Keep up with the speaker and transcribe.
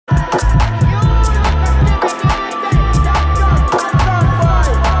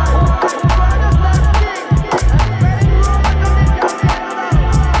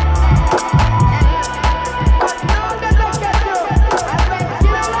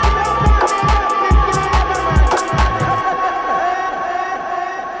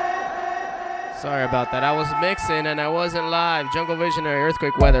about that. I was mixing and I wasn't live. Jungle Visionary,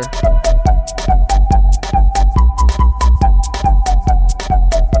 Earthquake Weather.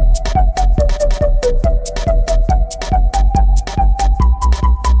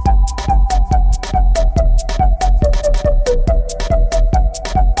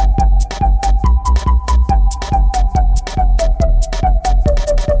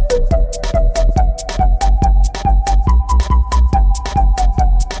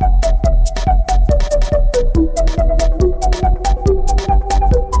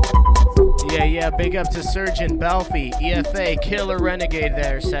 Big up to Surgeon Balfi, EFA, Killer Renegade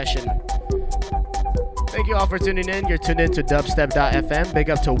there session. Thank you all for tuning in. You're tuned in to dubstep.fm.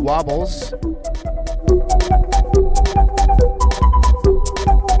 Big up to Wobbles.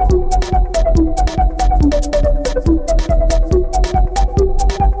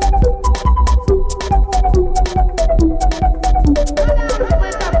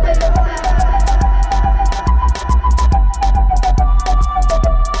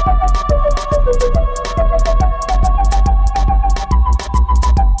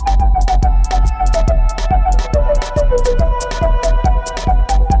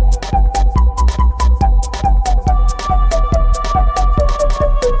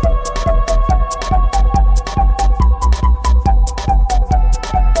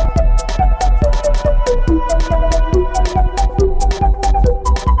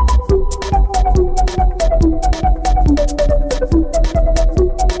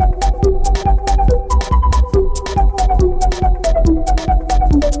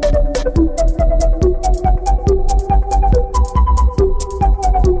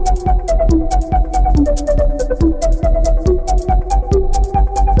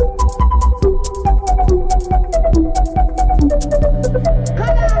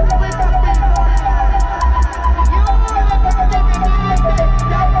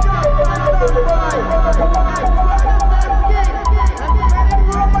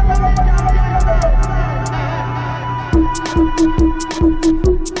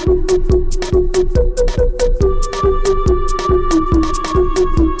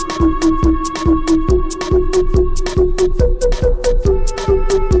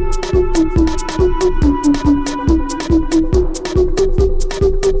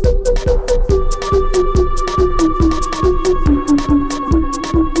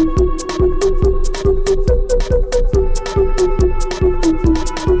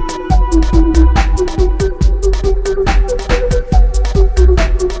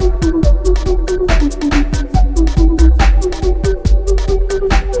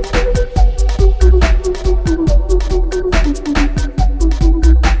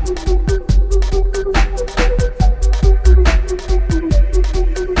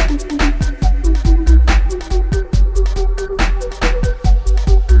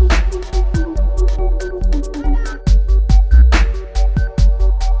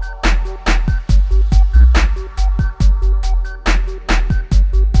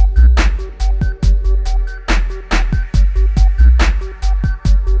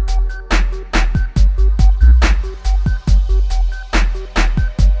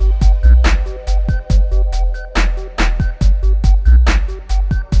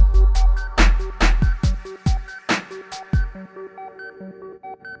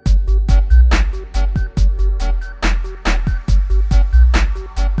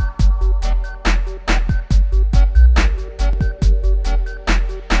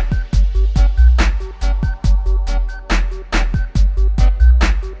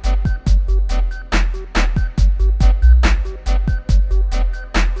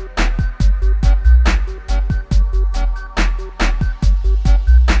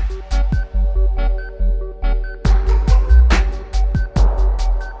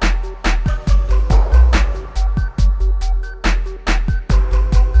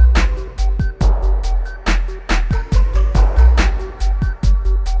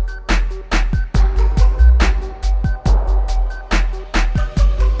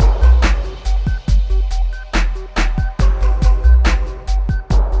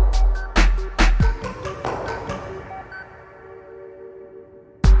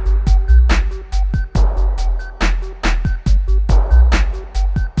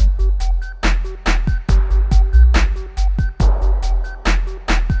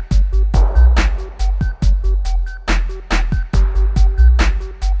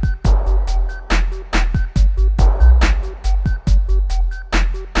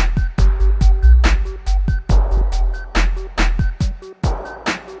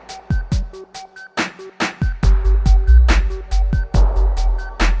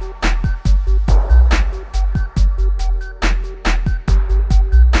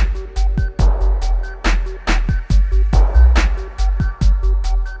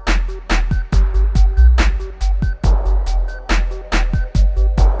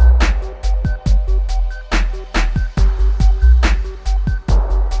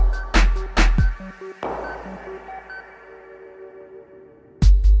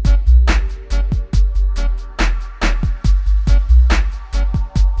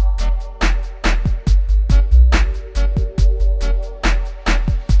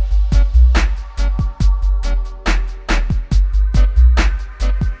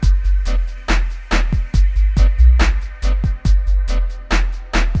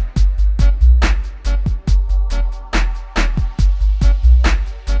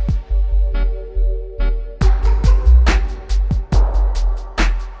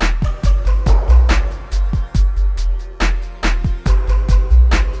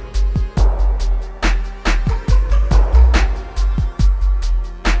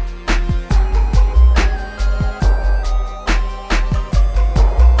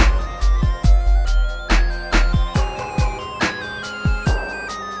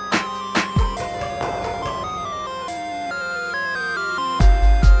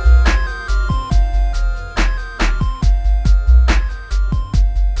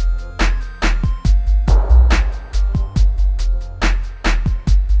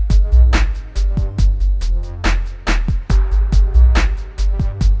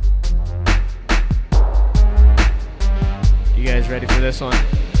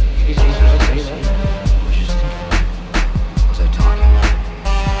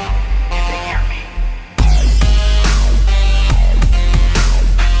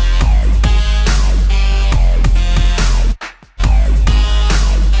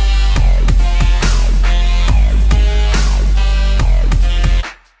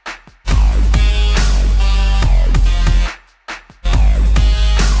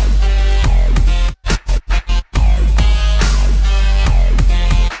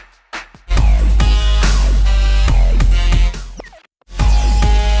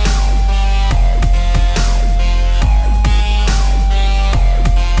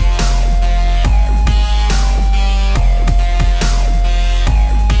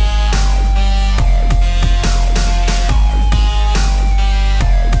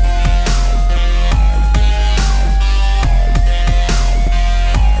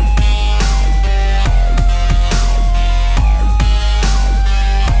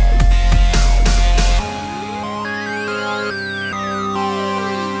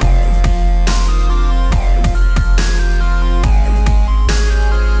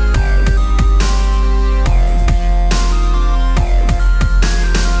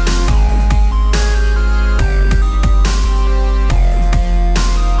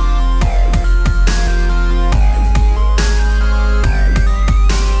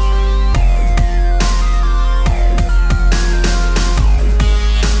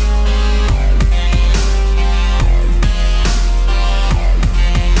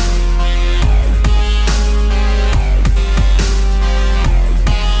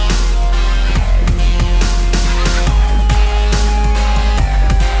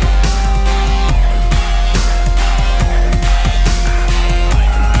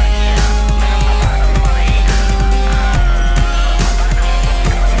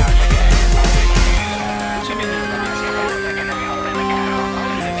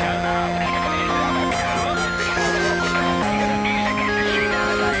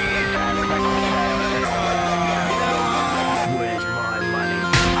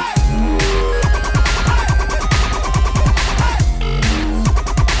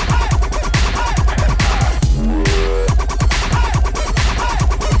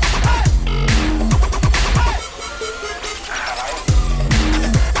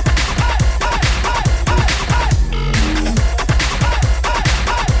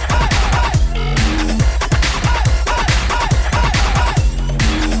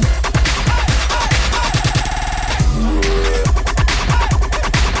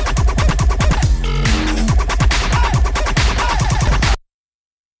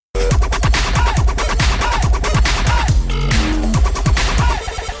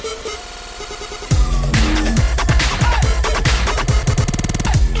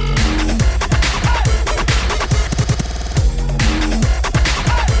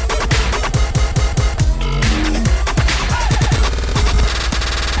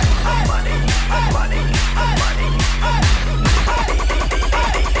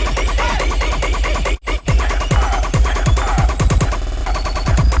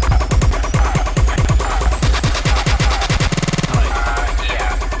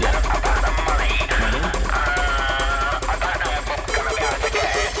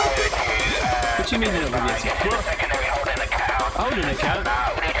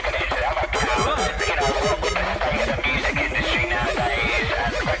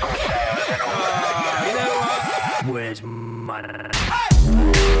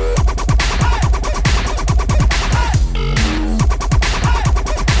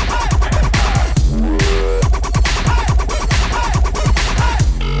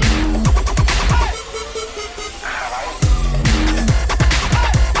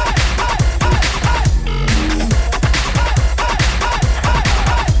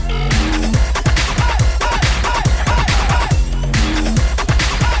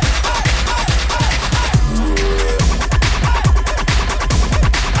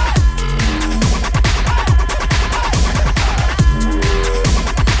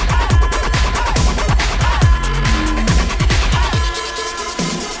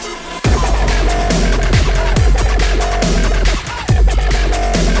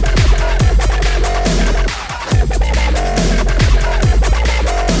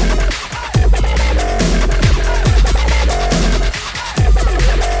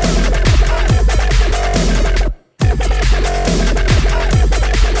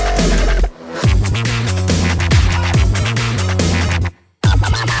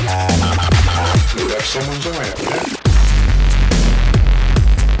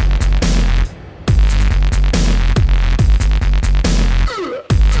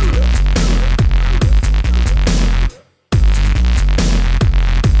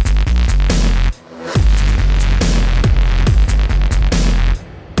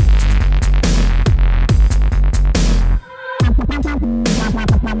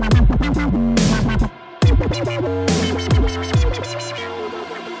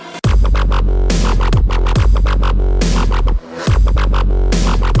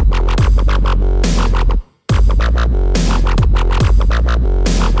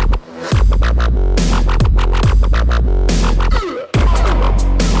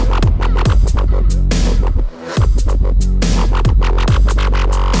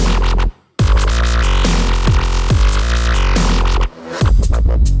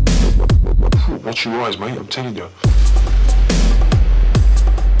 Mate, I'm telling you.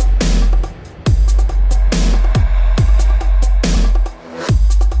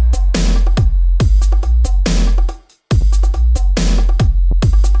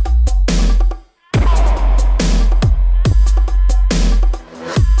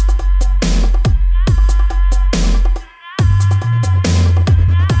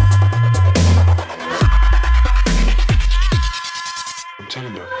 I'm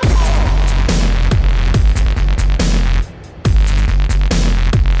telling you.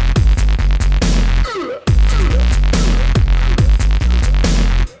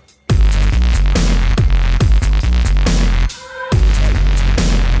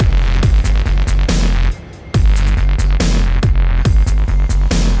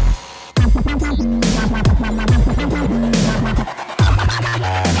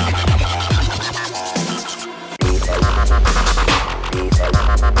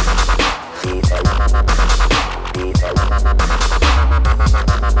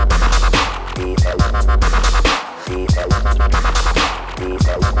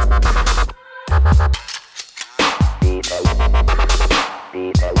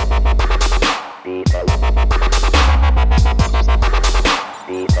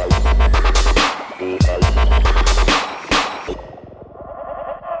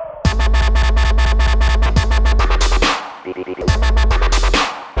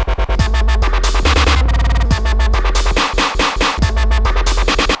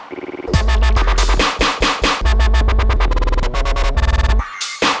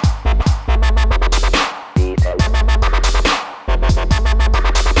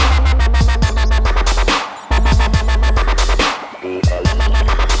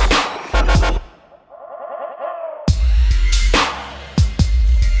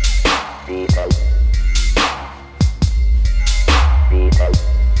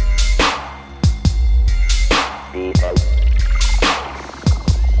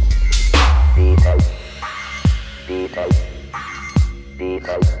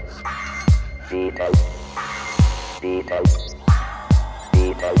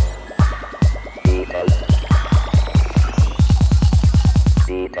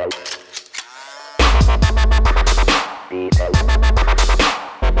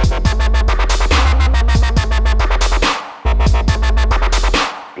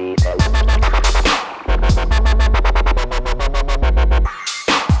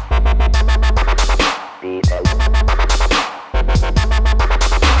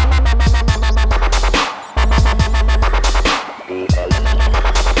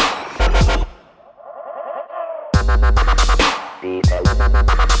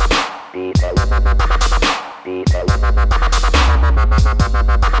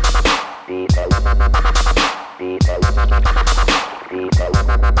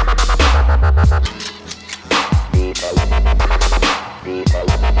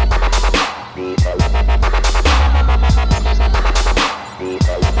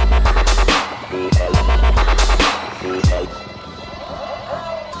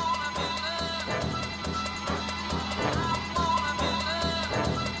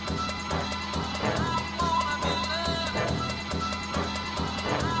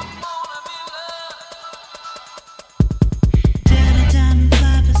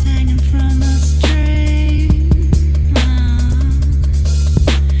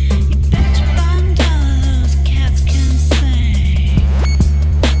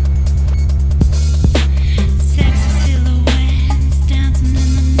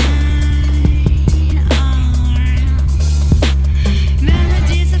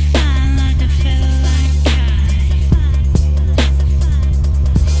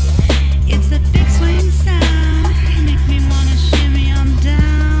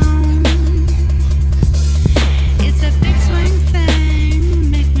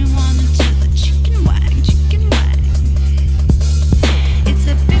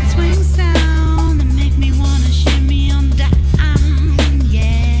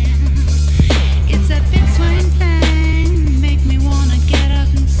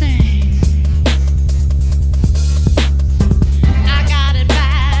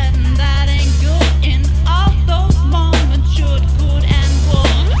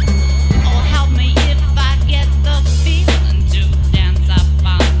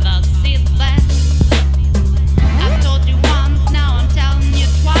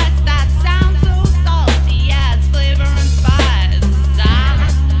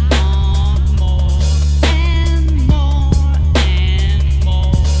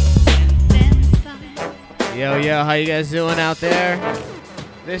 yo, how you guys doing out there?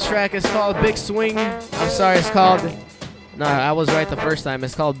 This track is called Big Swing. I'm sorry, it's called... No, I was right the first time.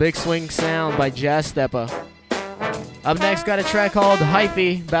 It's called Big Swing Sound by Jazz Stepper. Up next, got a track called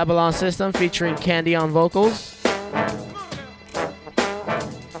Hyphy, Babylon System, featuring Candy on vocals.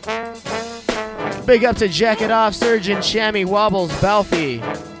 Big up to Jacket Off, Surgeon, Shammy, Wobbles, Balfi,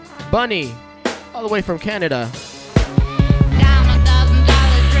 Bunny, all the way from Canada.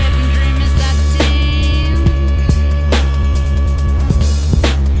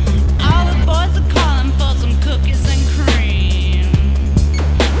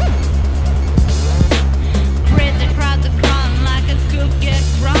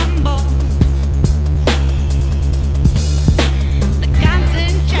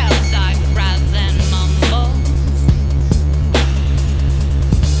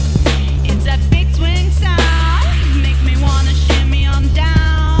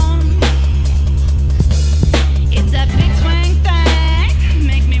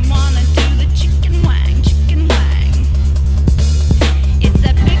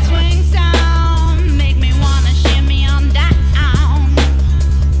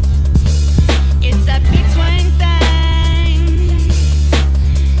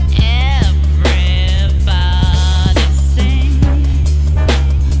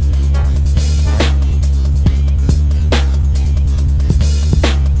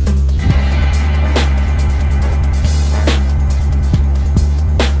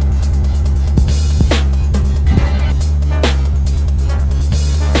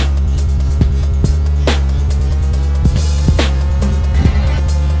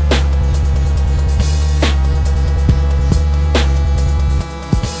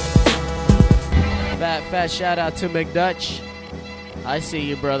 Fat shout out to McDutch. I see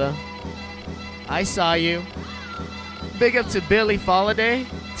you, brother. I saw you. Big up to Billy Foliday,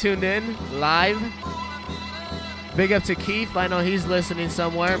 tuned in live. Big up to Keith. I know he's listening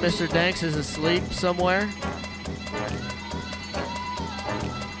somewhere. Mr. Danks is asleep somewhere.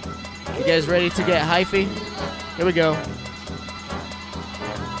 You guys ready to get hyphy? Here we go.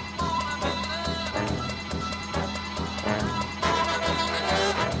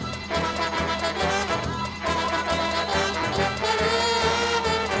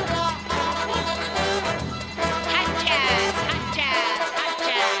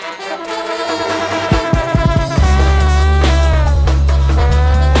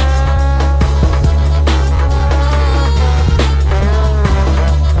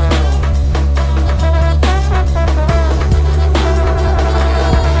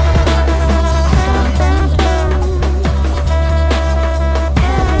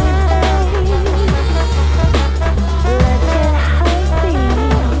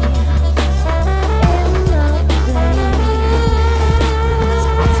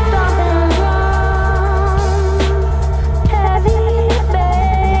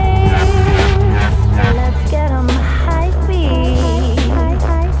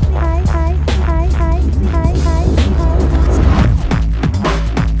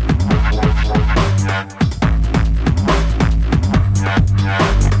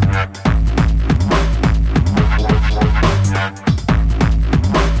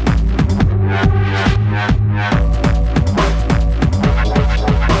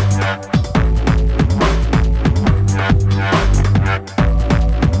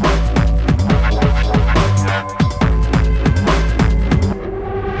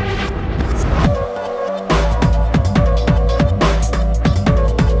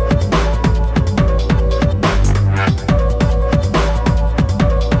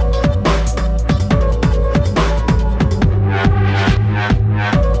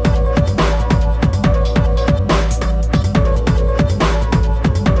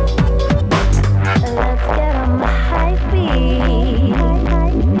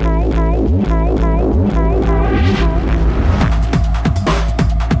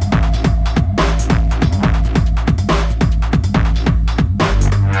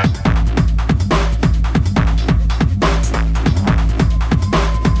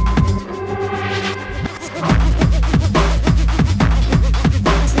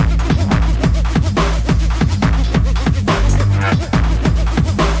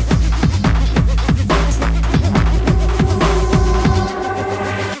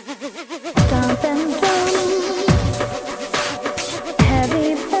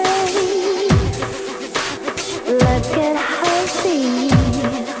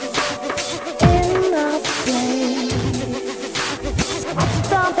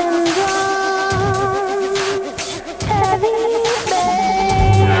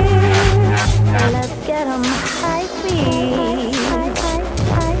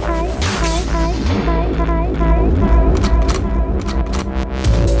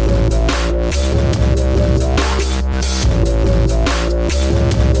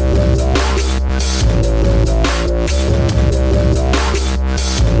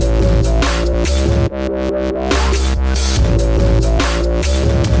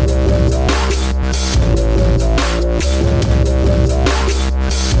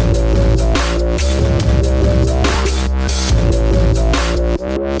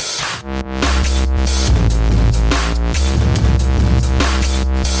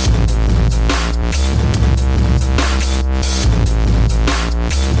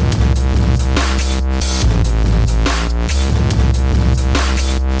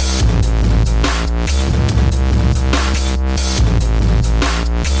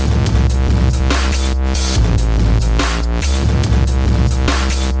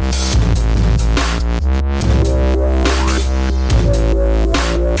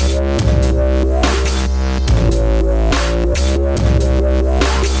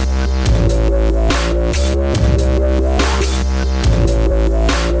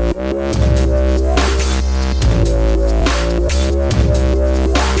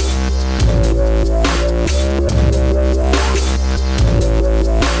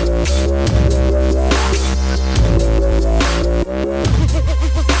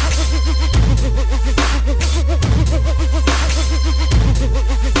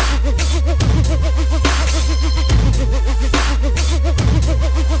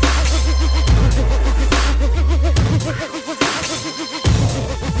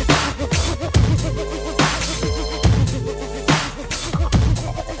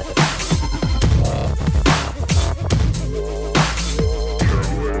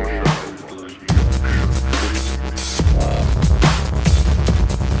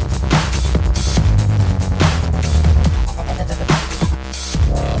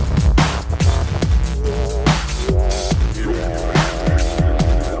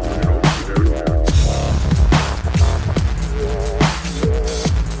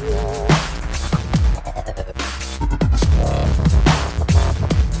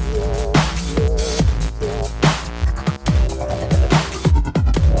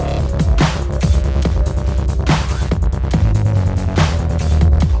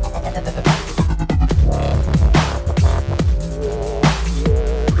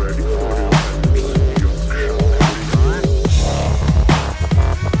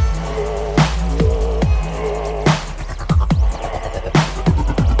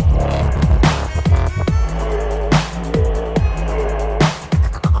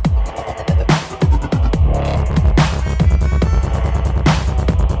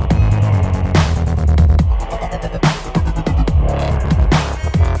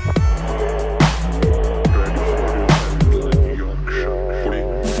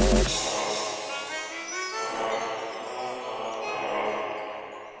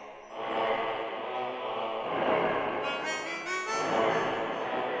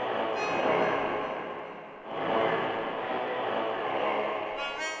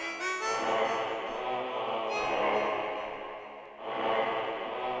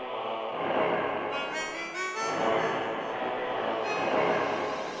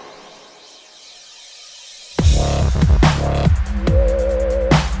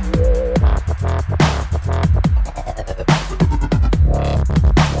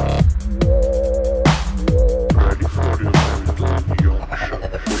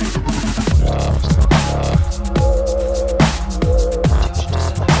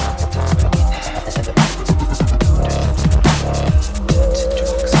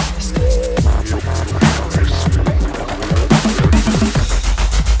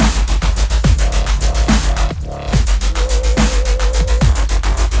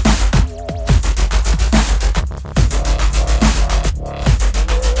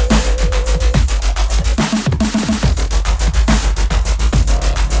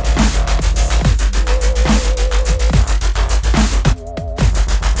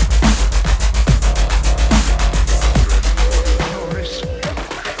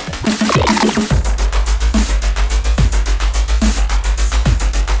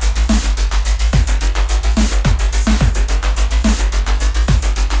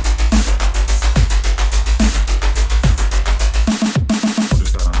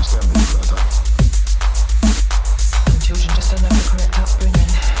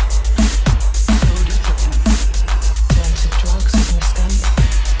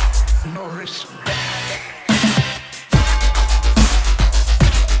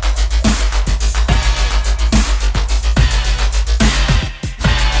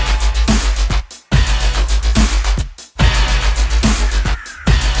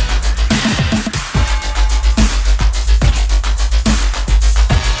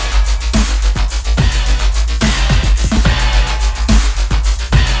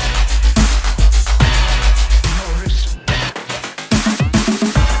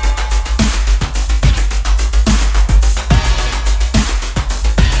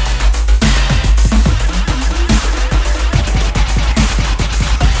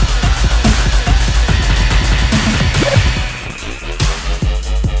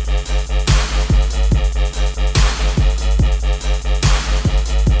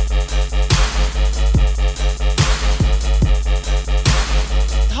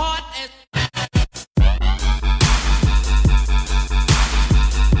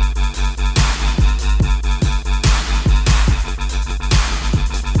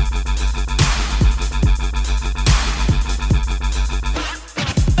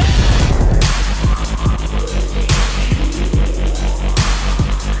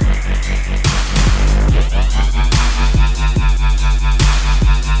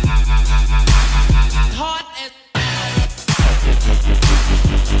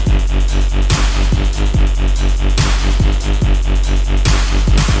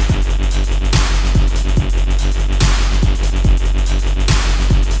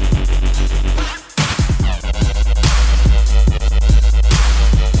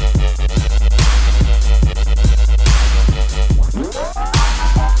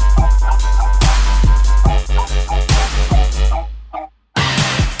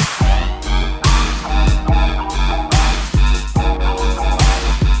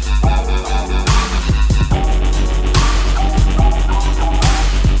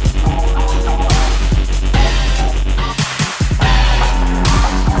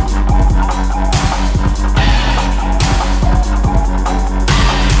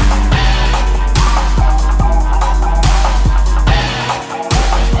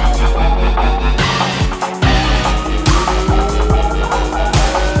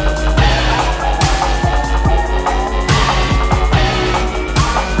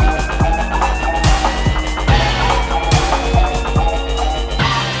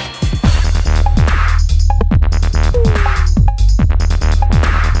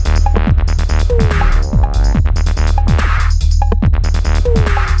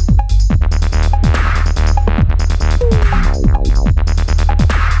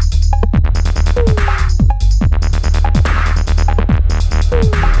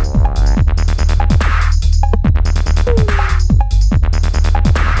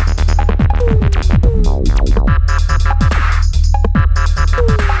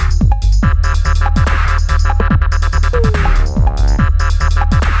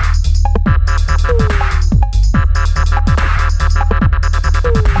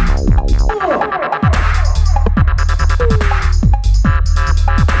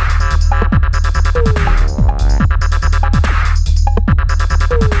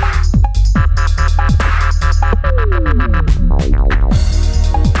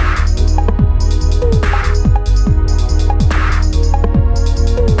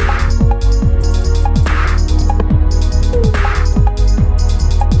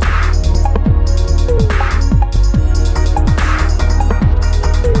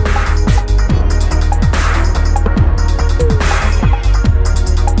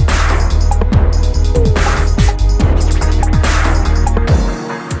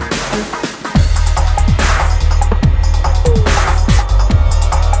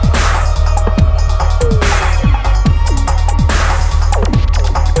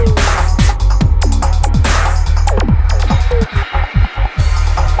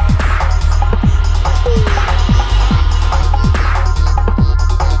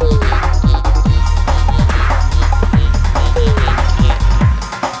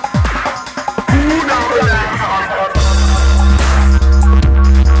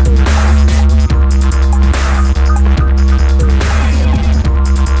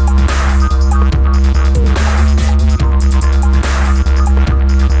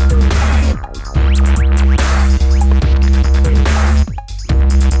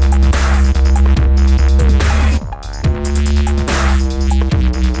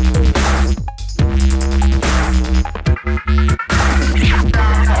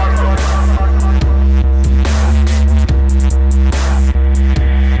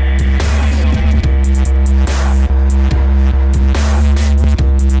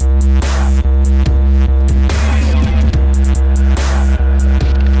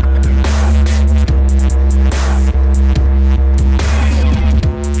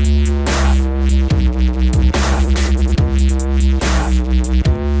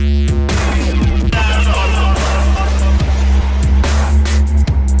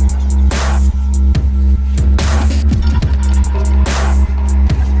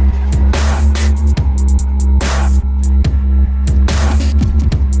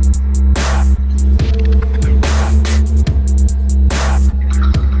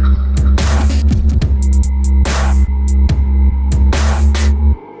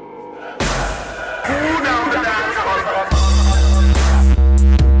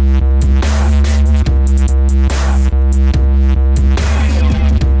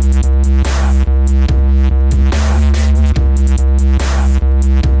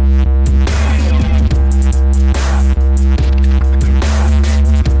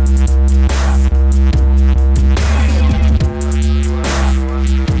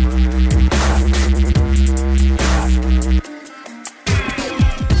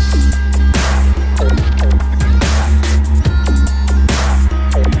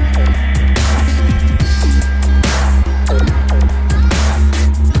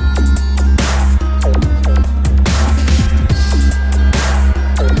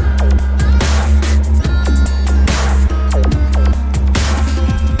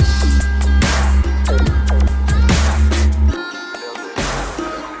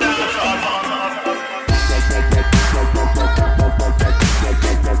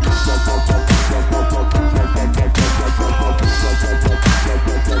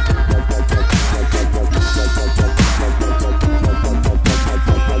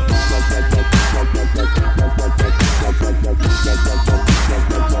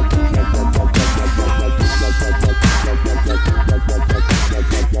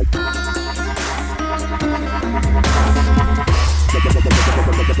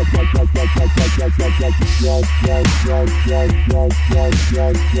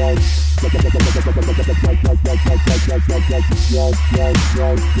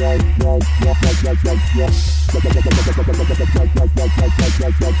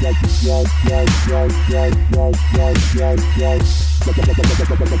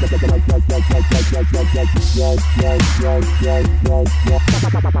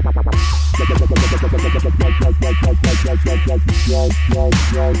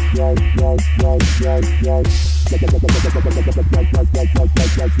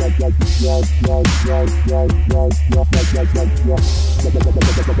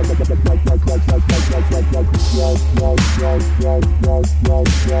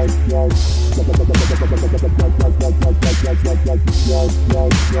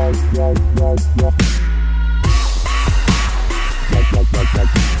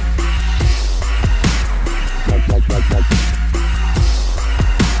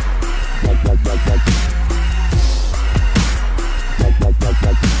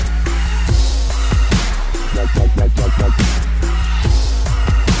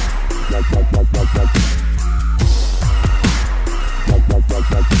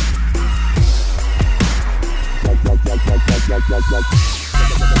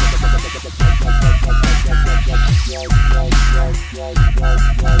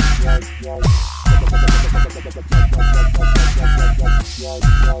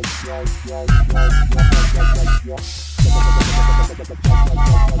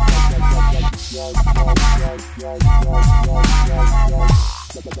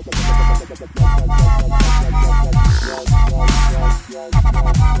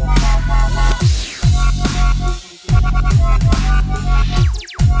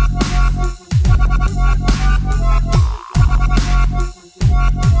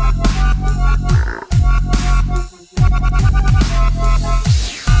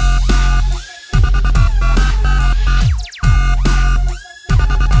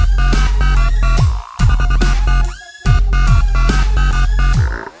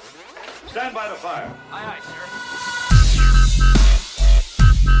 Stand by the fire. Aye, aye, sir.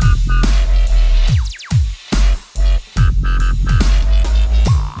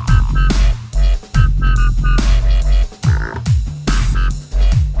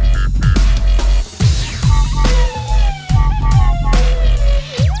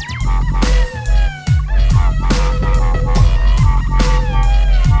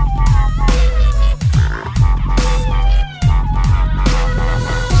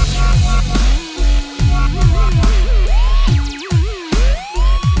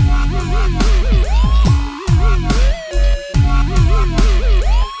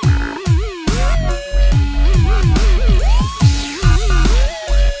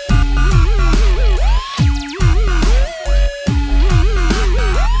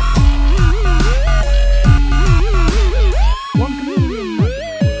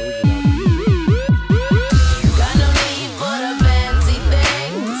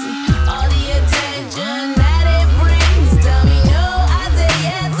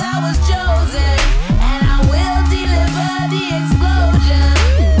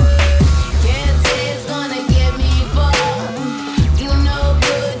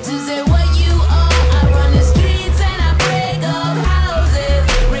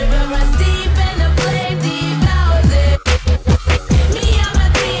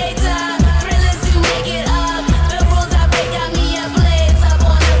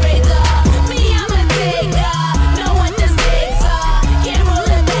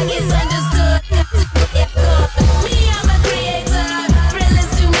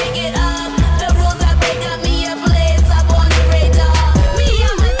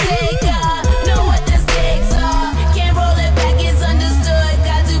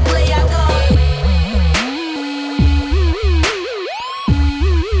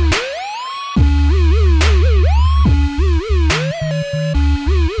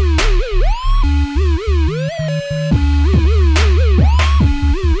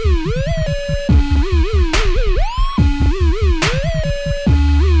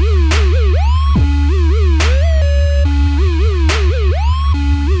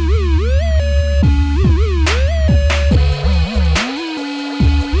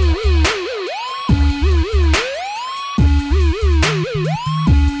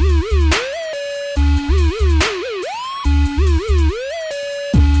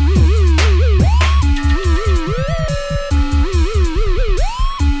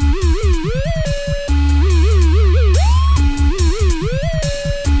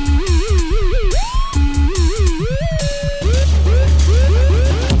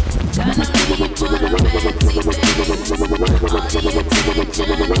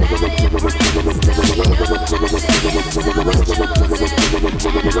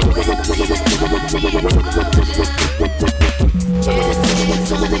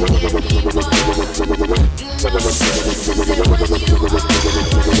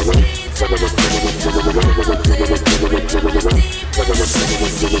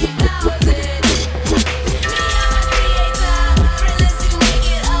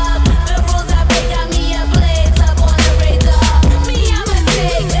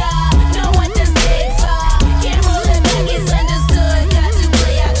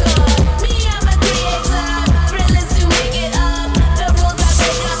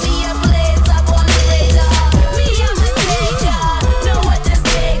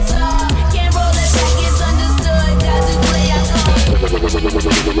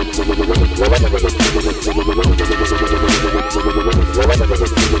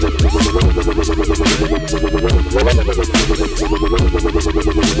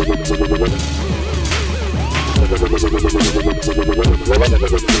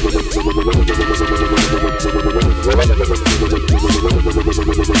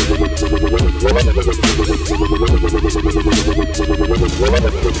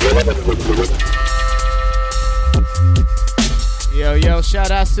 Yo,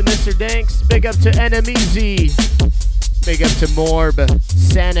 shout outs to Mr. Danks. Big up to Enemies. Big up to Morb.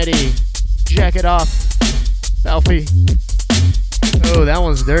 Sanity. Jack it off. Selfie. Oh, that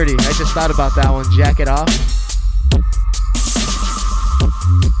one's dirty. I just thought about that one. Jack it off.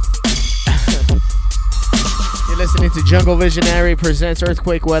 You're listening to Jungle Visionary presents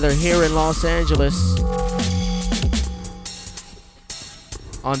Earthquake Weather here in Los Angeles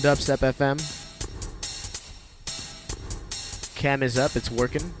on Dubstep FM. Cam is up, it's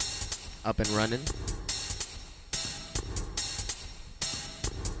working, up and running.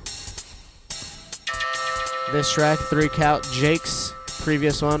 This track, 3 Count Jake's.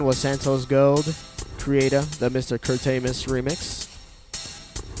 Previous one was Santos Gold, Creator, the Mr. Curtamus remix.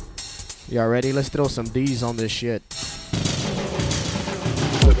 Y'all ready? Let's throw some D's on this shit.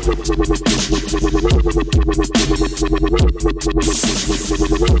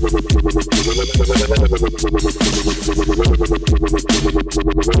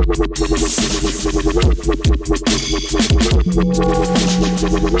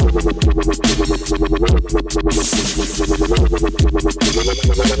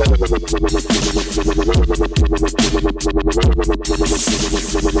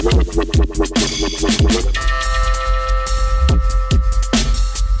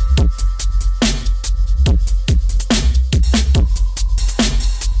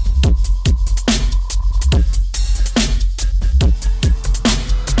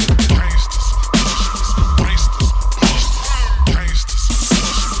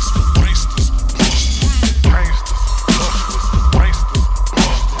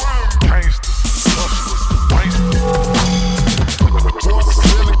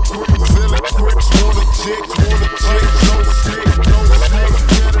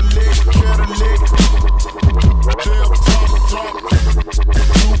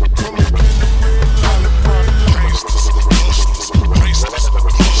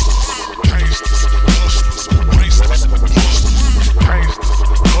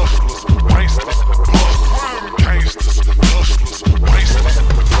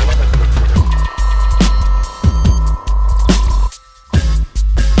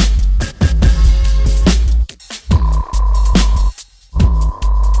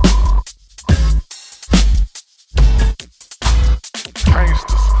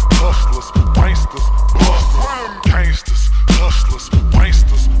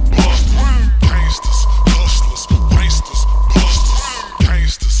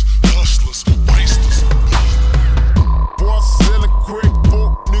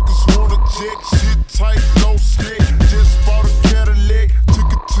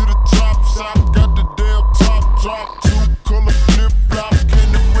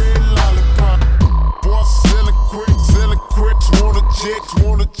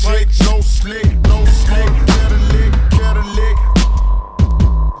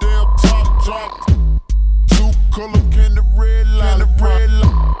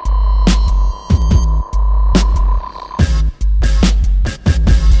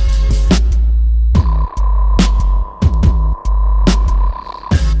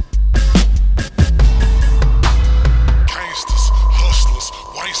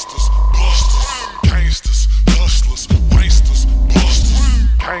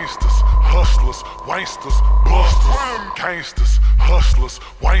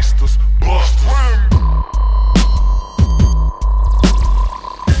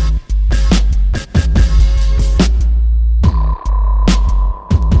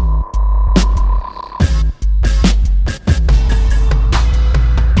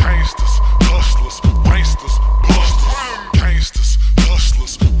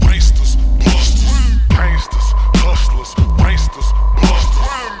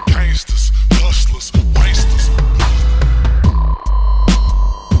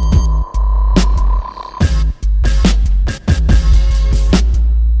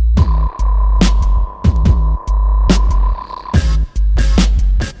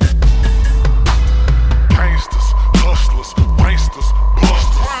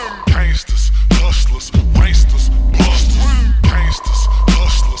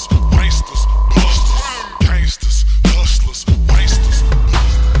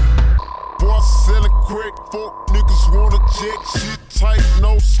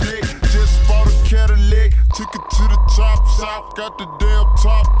 slick. Just bought a Cadillac, took it to the top shop. Got the damn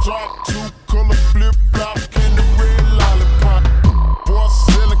top drop, 2-color flip flop, and the red lollipop. Boy,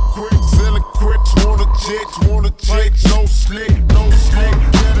 selling quick, wanna check, no slick,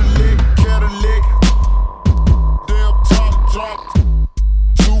 Cadillac, damn top drop,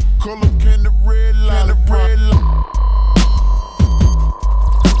 2-color, and the red lollipop.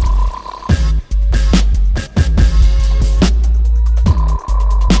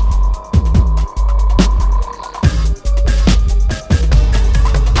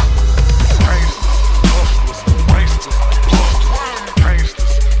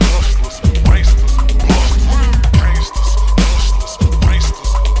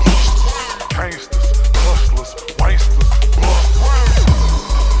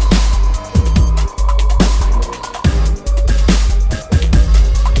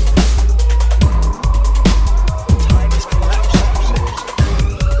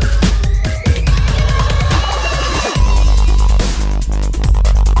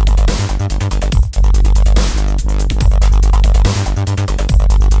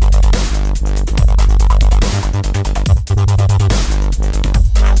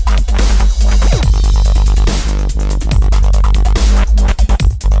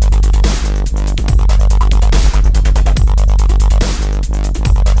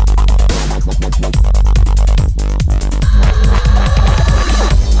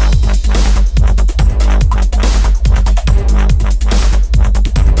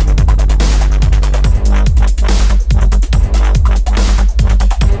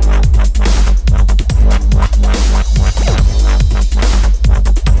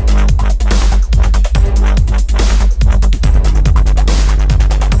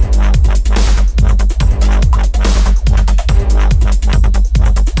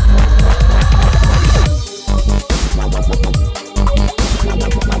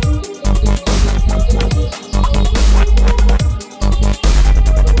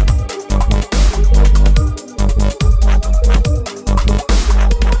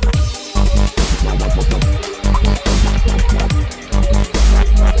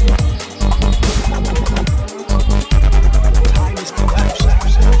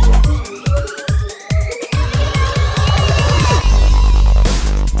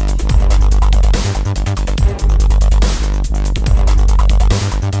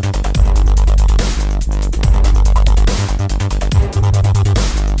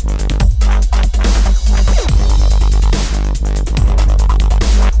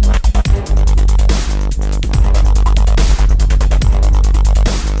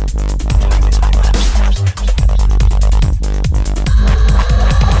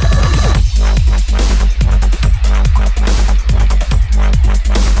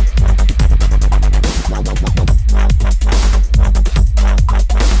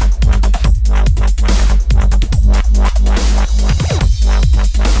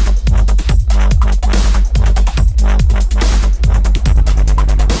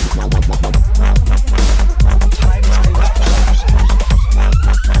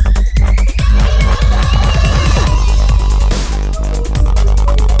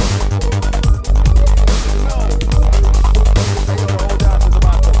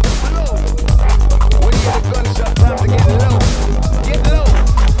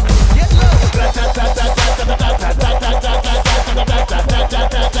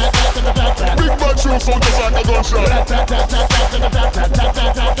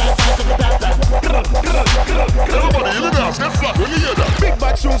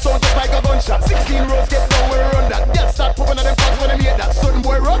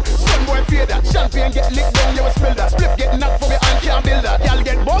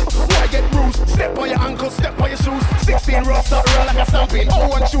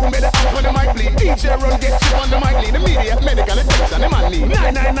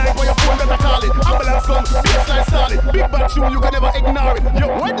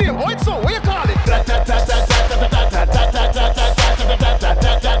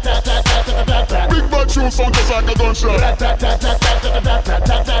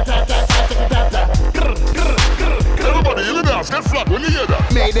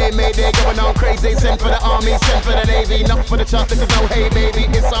 Mayday, going on crazy. Send for the army, send for the navy. Not for the chop, this is no hey baby.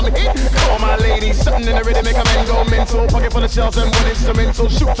 It's some Call my lady, something in the rhythm make a man go mental. Pocket full of shells and one instrumental.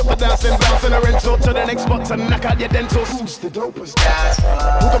 Shoot up the dance and bounce in a rental to the next spot to knock out your dentals. Who's the dopest?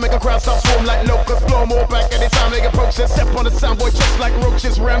 Who can make a crowd stop swarm like locusts? Blow more back anytime they approach it. Step on the soundboy just like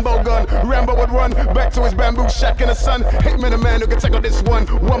roaches. Rambo gun, Rambo would run back to his bamboo shack in the sun. Hate me the man who can tackle this one.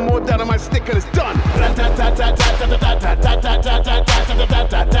 One more down on my stick and it's done.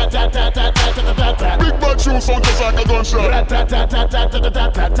 Big bad tune sound just like a gunshot.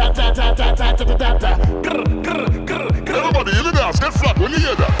 Everybody in the dance, get flat when you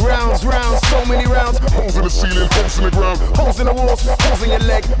hear that. Rounds, so many rounds. Holes in the ceiling, holes in the ground, Holes in the walls, holes in your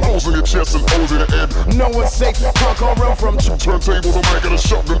leg. holes in your chest and holes in your head. No one's safe, can't call run from. Turntables, I might get a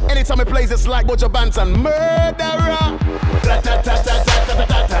shotgun. Anytime it plays, it's like Butcher Banton. Murderer.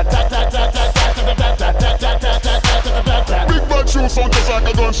 Big bad tune sound just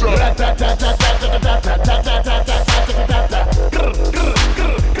like a gunshot.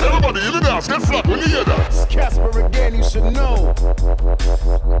 Everybody in the dance, get flat when you hear that. It's Casper again, you should know.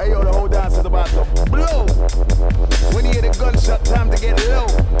 Hey yo, the whole dance is about to blow. When you hear the gunshot, time to get low.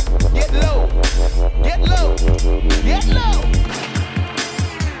 Get low, get low, get low.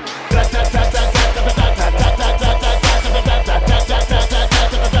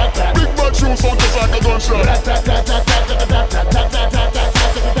 Big bad tune sound just like a gunshot.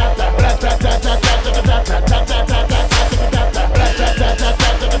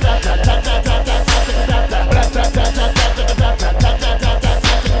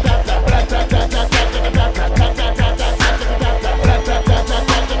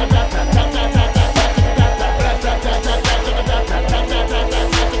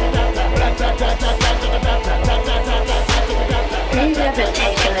 Have you ever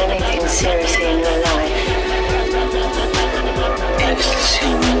taken anything seriously in your life?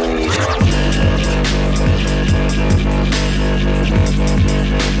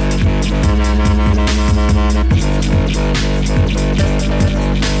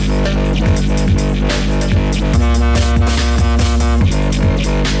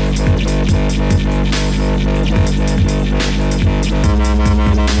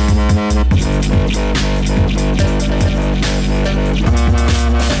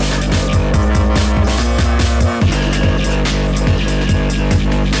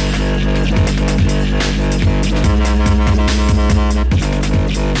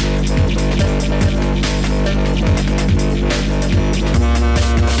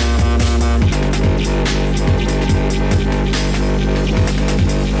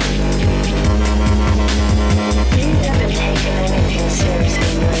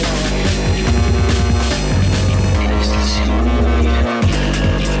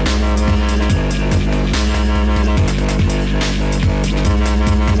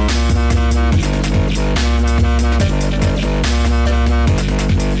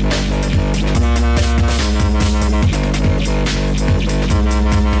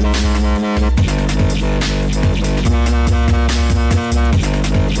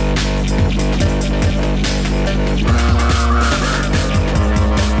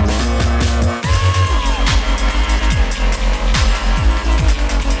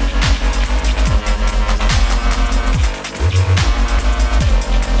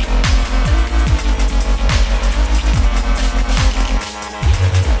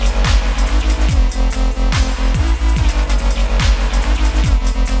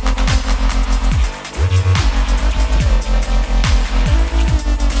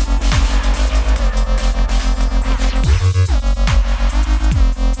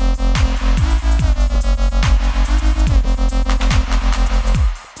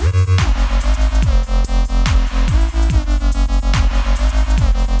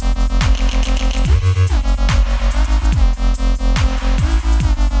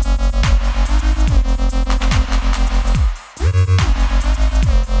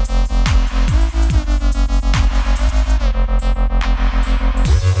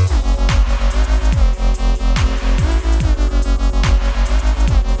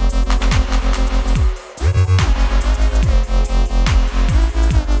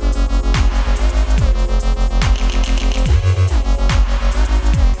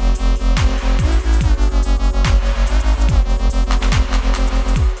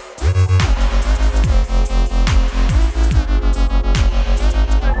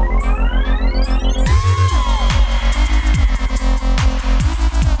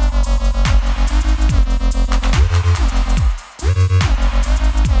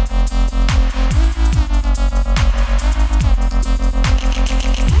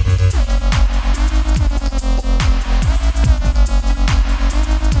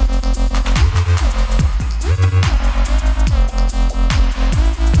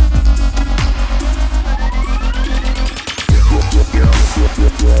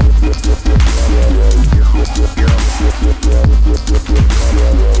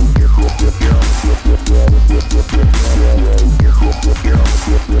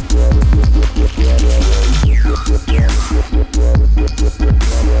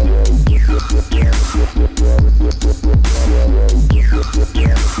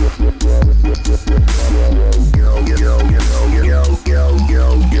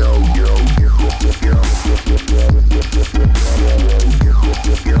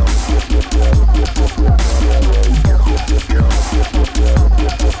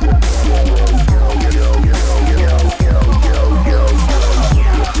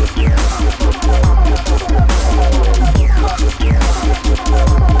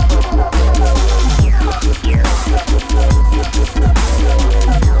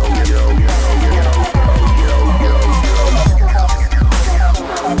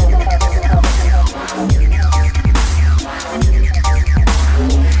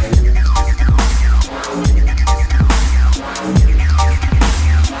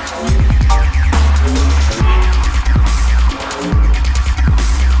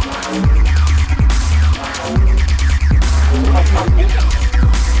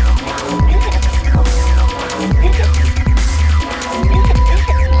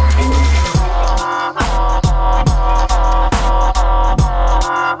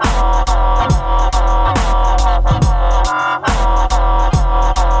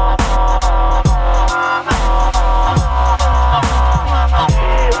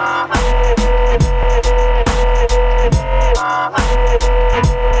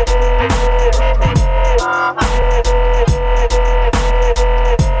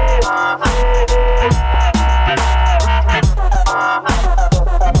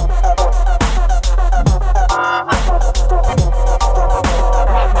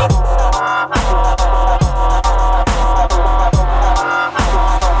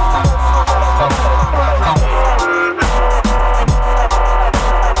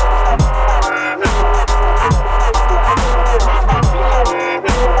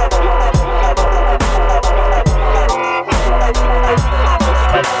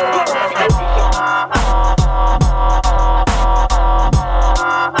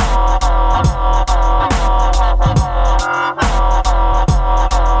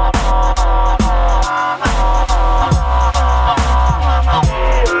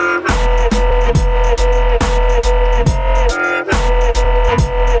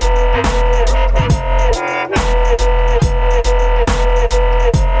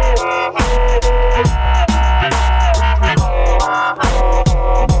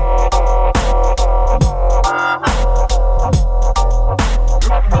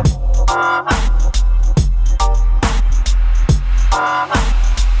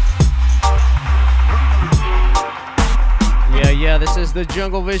 The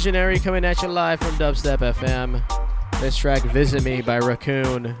Jungle Visionary coming at you live from Dubstep FM. This track, Visit Me by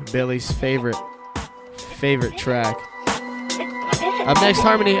Raccoon, Billy's favorite track. Up next,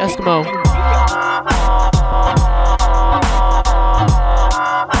 Harmony Eskimo.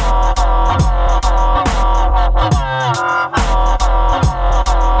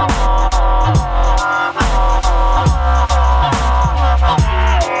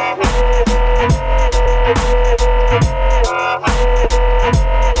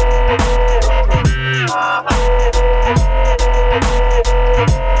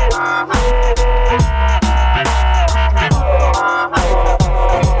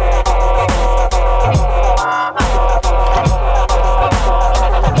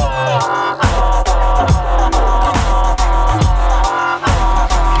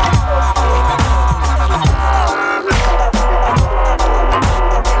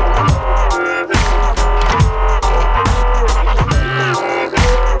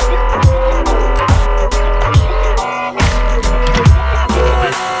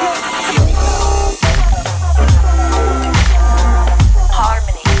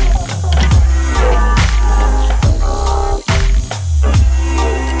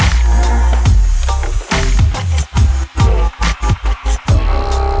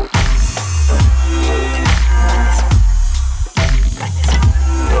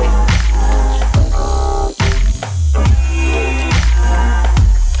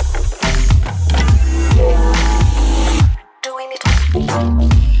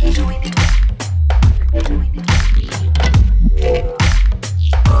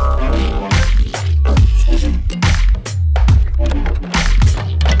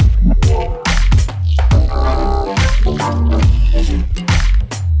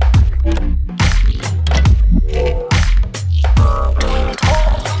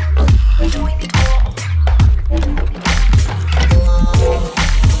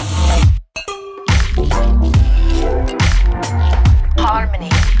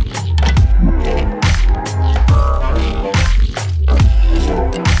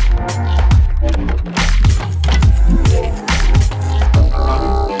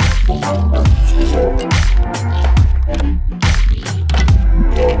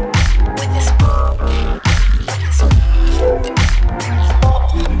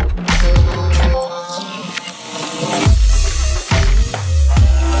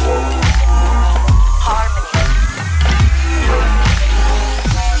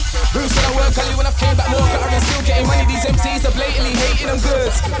 rating them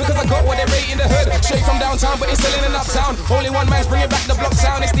goods. Because I got what they rate in the hood. Straight from downtown, but it's selling in uptown. Only one man's bringing back the block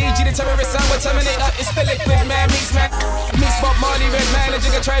sound. It's DG, the terrorist sound. We're Terminator, it's the liquid man. Meets Bob Marley, Red Man. And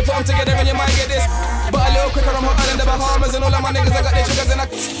you can try put them together and you might get this. But a little quicker, I'm hotter than the Bahamas. And all of my niggas, I got their triggers and I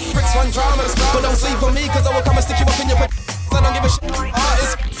bricks one dramas. But don't sleep on me, cause I will come and stick you up in your I don't give a shit.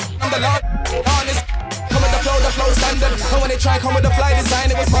 Artist, I'm the Lord, honest. Come with the flow standard. And when they try, come with the fly design,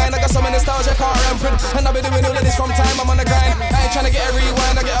 it was mine. I got some nostalgia, car rampant. And I've been doing all of this from time I'm on the grind. I ain't trying to get a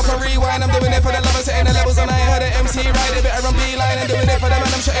rewind, I get up and rewind. I'm doing it for the lovers, setting the levels. And I ain't heard an MC ride a bit around B-line. And doing it for them, and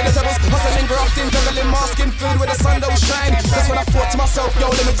I'm shutting the tables. Hustling, grafting, juggling, masking food where the sun don't shine. That's when I thought to myself,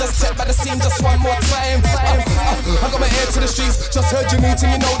 yo, let me just step by the scene just one more time. I got my ear to the streets, just heard you new to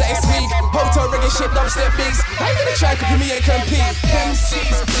you know that it's weak. Hotel reggae shit, dubstep beats. I ain't gonna try and copy me and compete.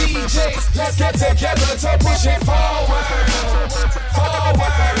 MCs, DJs, let's get together to push it forward. All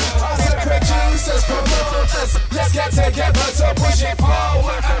the producers, promoters, let's get together to push it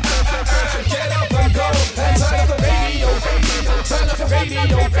forward. Get up and go and turn up the radio. Turn up the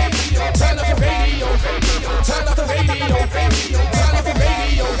radio. Turn up the radio. Turn up the radio. Turn up the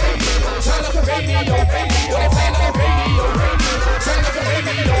radio. Turn up the radio. What they playing on the radio. Turn up the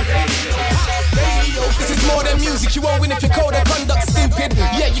radio. This is more than music, you won't win if your code of conduct stupid.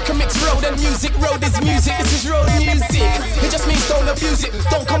 Yeah, you can mix road and music, road is music, this is road music. It just means don't abuse it,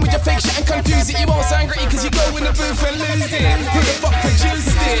 don't come with your fake shit and confuse it. You won't sound gritty cause you go in the booth and lose it. Who the fuck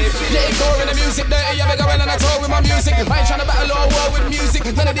produced it? Yeah, ignoring the music dirty, I've been going on a tour with my music. I ain't trying to battle or war with music,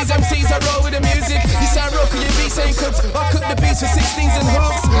 none of these MCs are roll with the music. You sound real cause your beats ain't cooked, I cook the beats with 16s and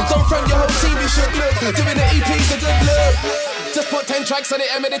hooks. Don't front your whole TV should look, doing the EP's a good look. Just put 10 tracks on it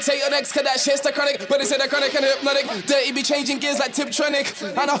and meditate on X, cause that shit's the chronic. But they say the chronic and hypnotic. Dirty be changing gears like Tiptronic.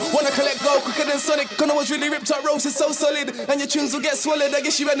 And I wanna collect gold quicker than Sonic. Cause I was really ripped up, ropes is so solid. And your tunes will get swallowed. I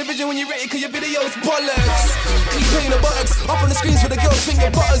guess you had the vision when you rate it, cause your video's bollocks. Keep playing the buttocks, up on the screens with the girls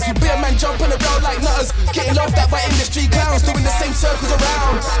finger butters. You beer man jumping around like nutters. Getting laughed at by industry clowns, doing the same circles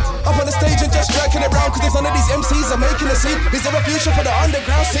around. Up on the stage and just jerking around, cause if none of these MCs are making a scene, is there a future for the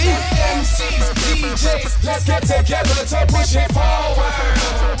underground scene? MCs, DJs, let's get together to push it forward.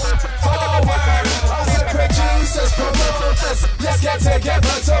 All the producers, promoters, let's get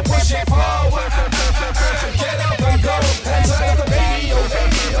together to push it forward. Get up and go and turn up the radio.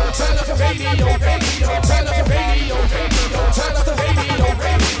 Turn up the radio. Turn up the radio. Turn up the radio.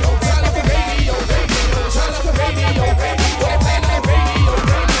 Turn up the radio. Turn up the radio. What they playing on the radio.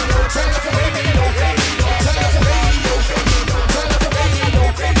 Turn up the radio. Turn up the radio. Turn up the radio.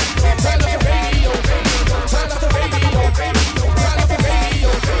 Turn up the radio. Turn up the radio. Turn up the radio.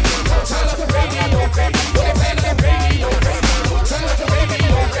 Turn up the radio. What they playing on the radio. Turn up the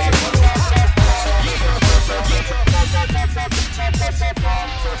radio.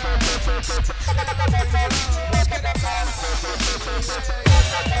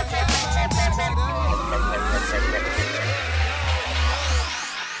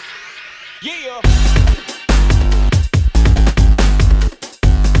 Yeah.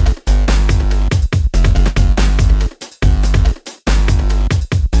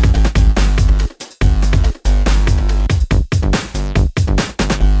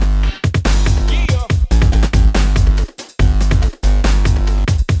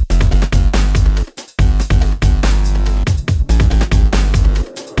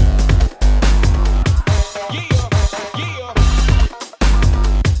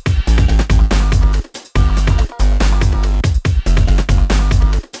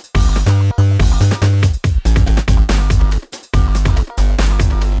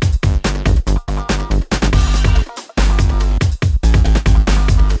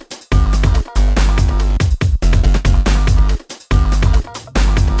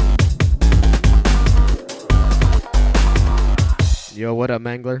 Yo, what up,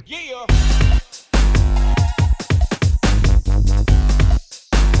 Mangler? Yeah.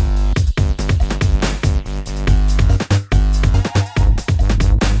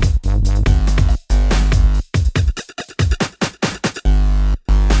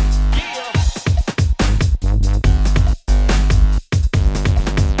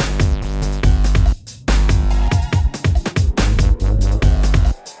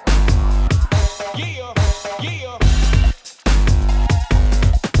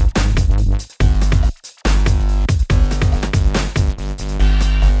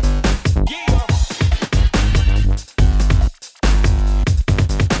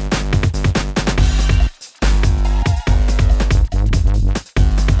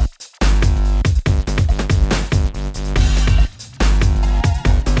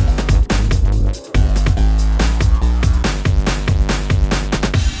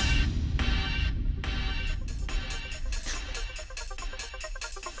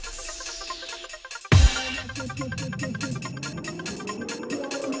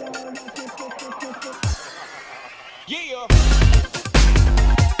 Yeah.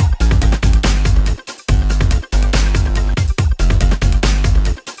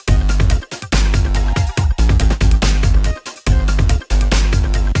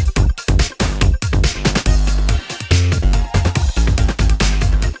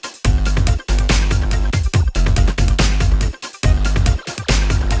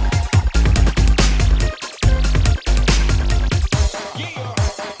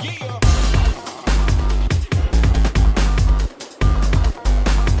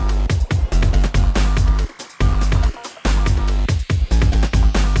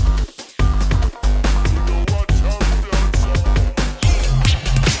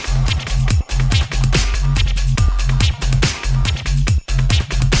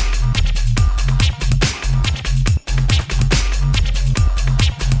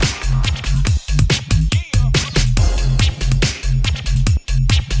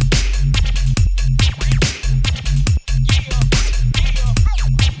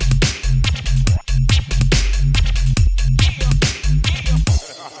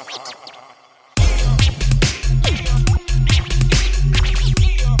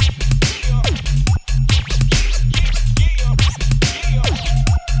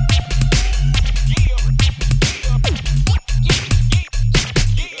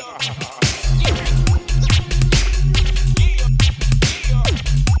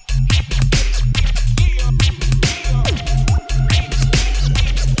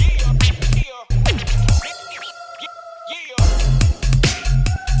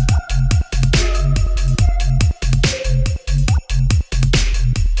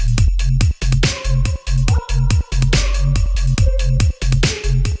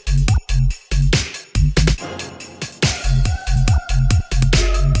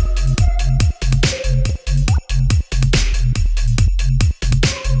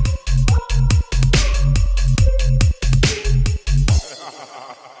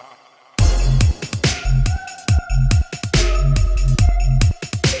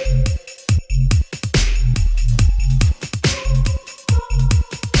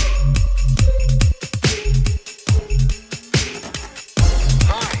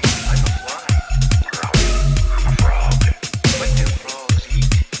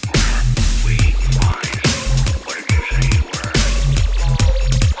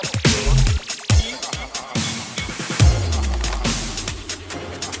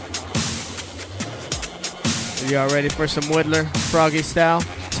 Y'all ready for some Whittler, Froggy style,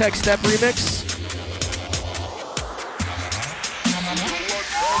 Tech Step remix?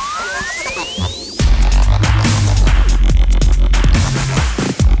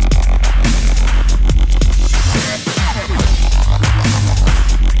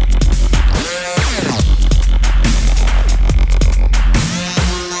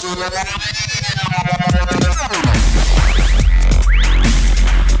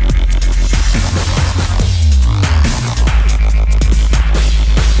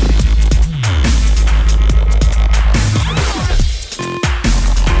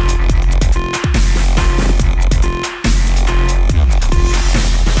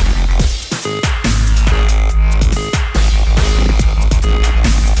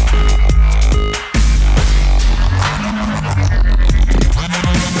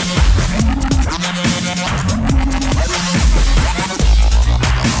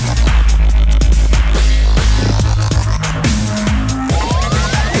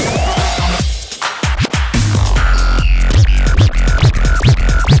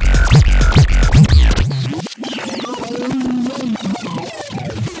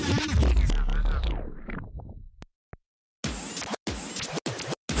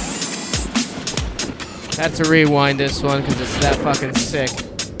 Had to rewind this one because it's that fucking sick.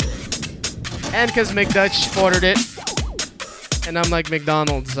 And because McDutch ordered it. And I'm like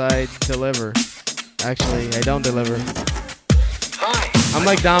McDonald's, I deliver. Actually, I don't deliver. Hi. I'm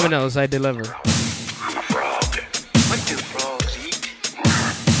like Domino's, I deliver. I'm a frog. What do frogs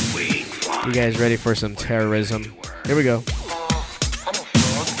eat? We fly. You guys ready for some terrorism? Here we go. I'm a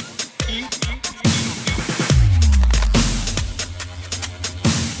frog.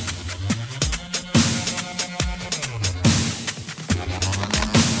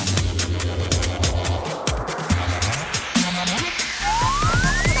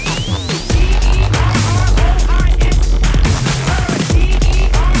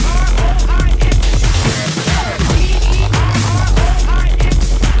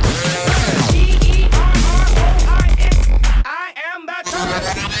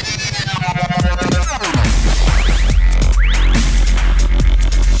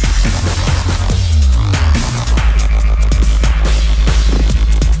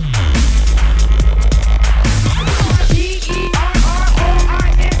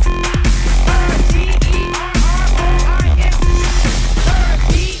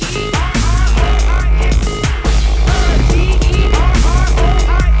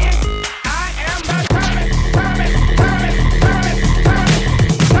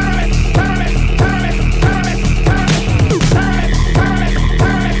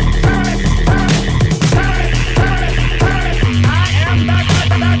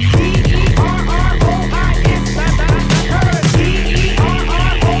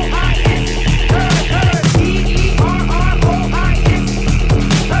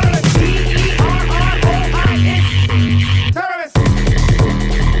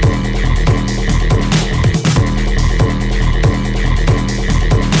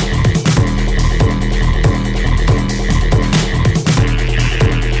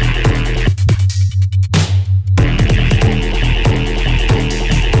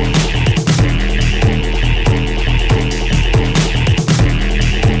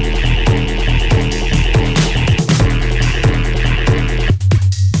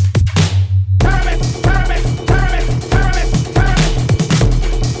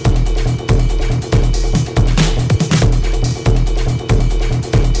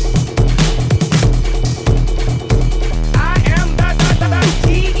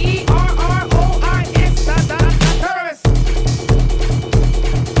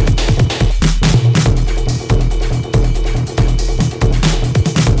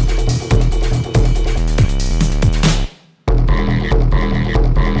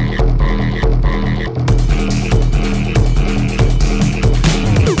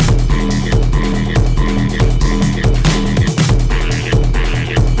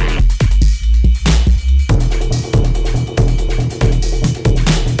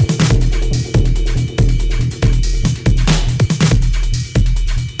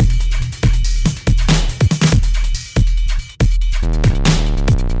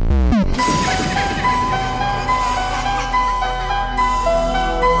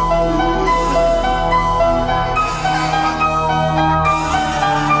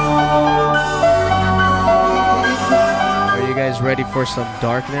 ready for some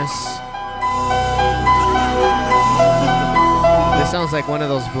darkness. This sounds like one of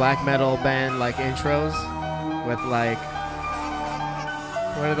those black metal band like intros with like,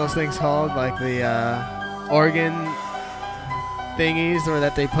 what are those things called? Like the organ thingies or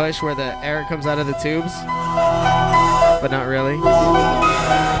that they push where the air comes out of the tubes, but not really.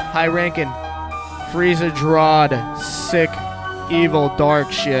 High ranking, Freezer Drawed, sick, evil,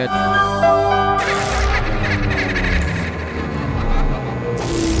 dark shit.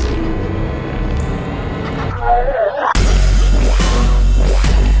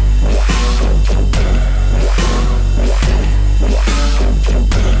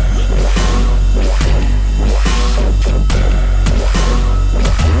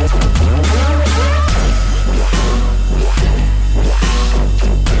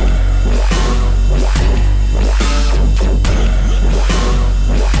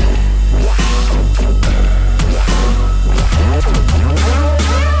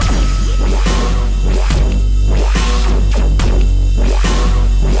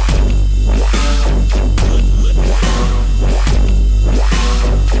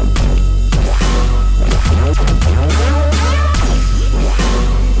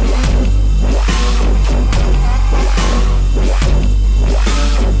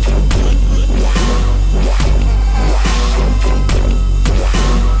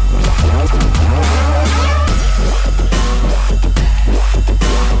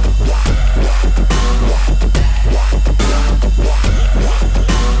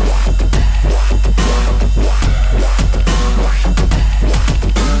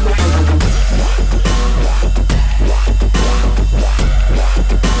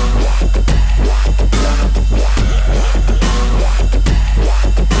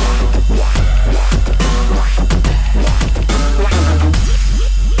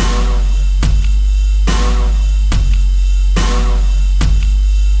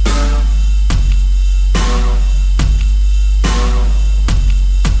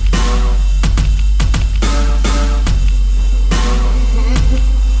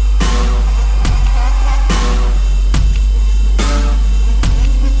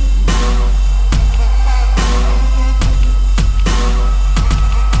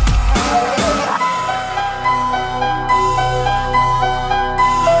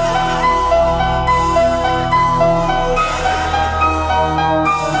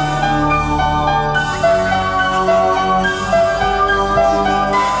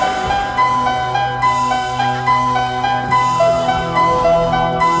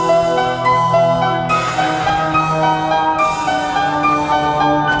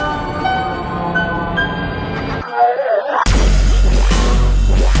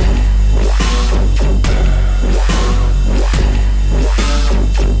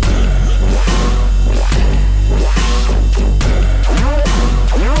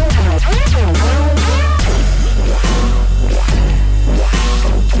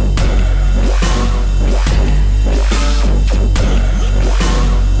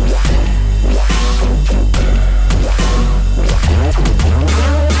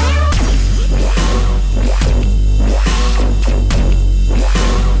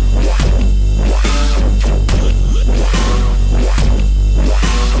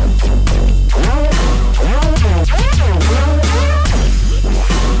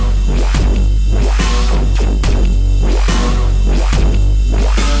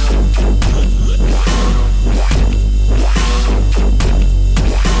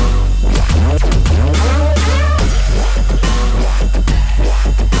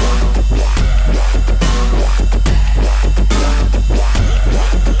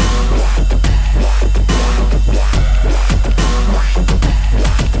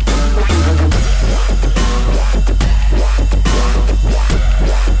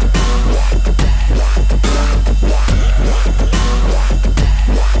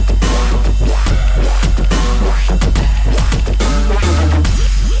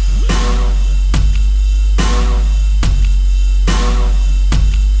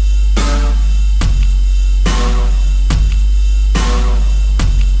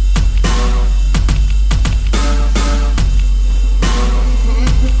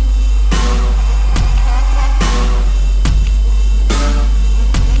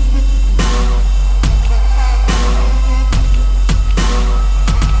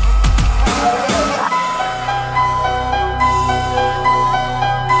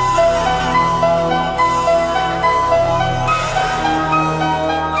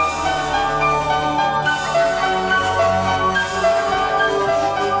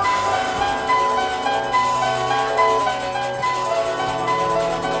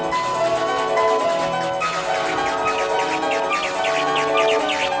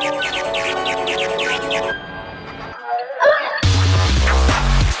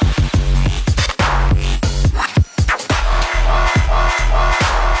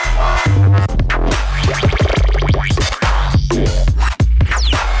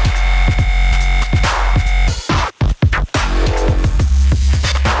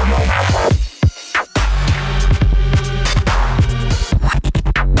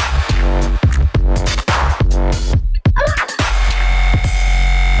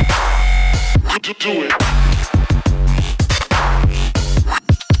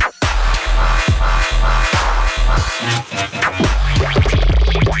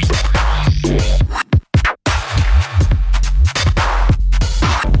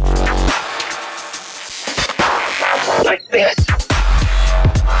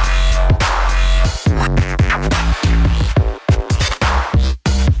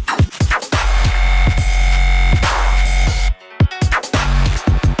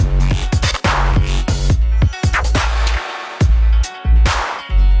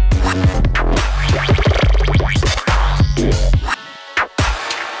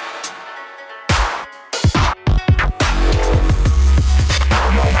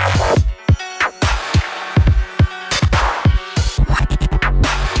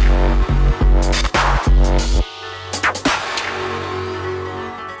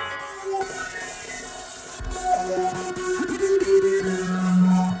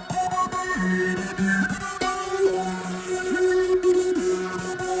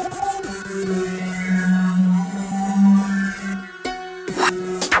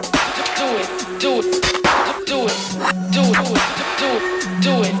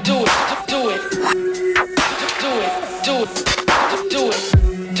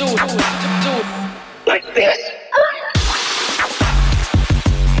 Like this.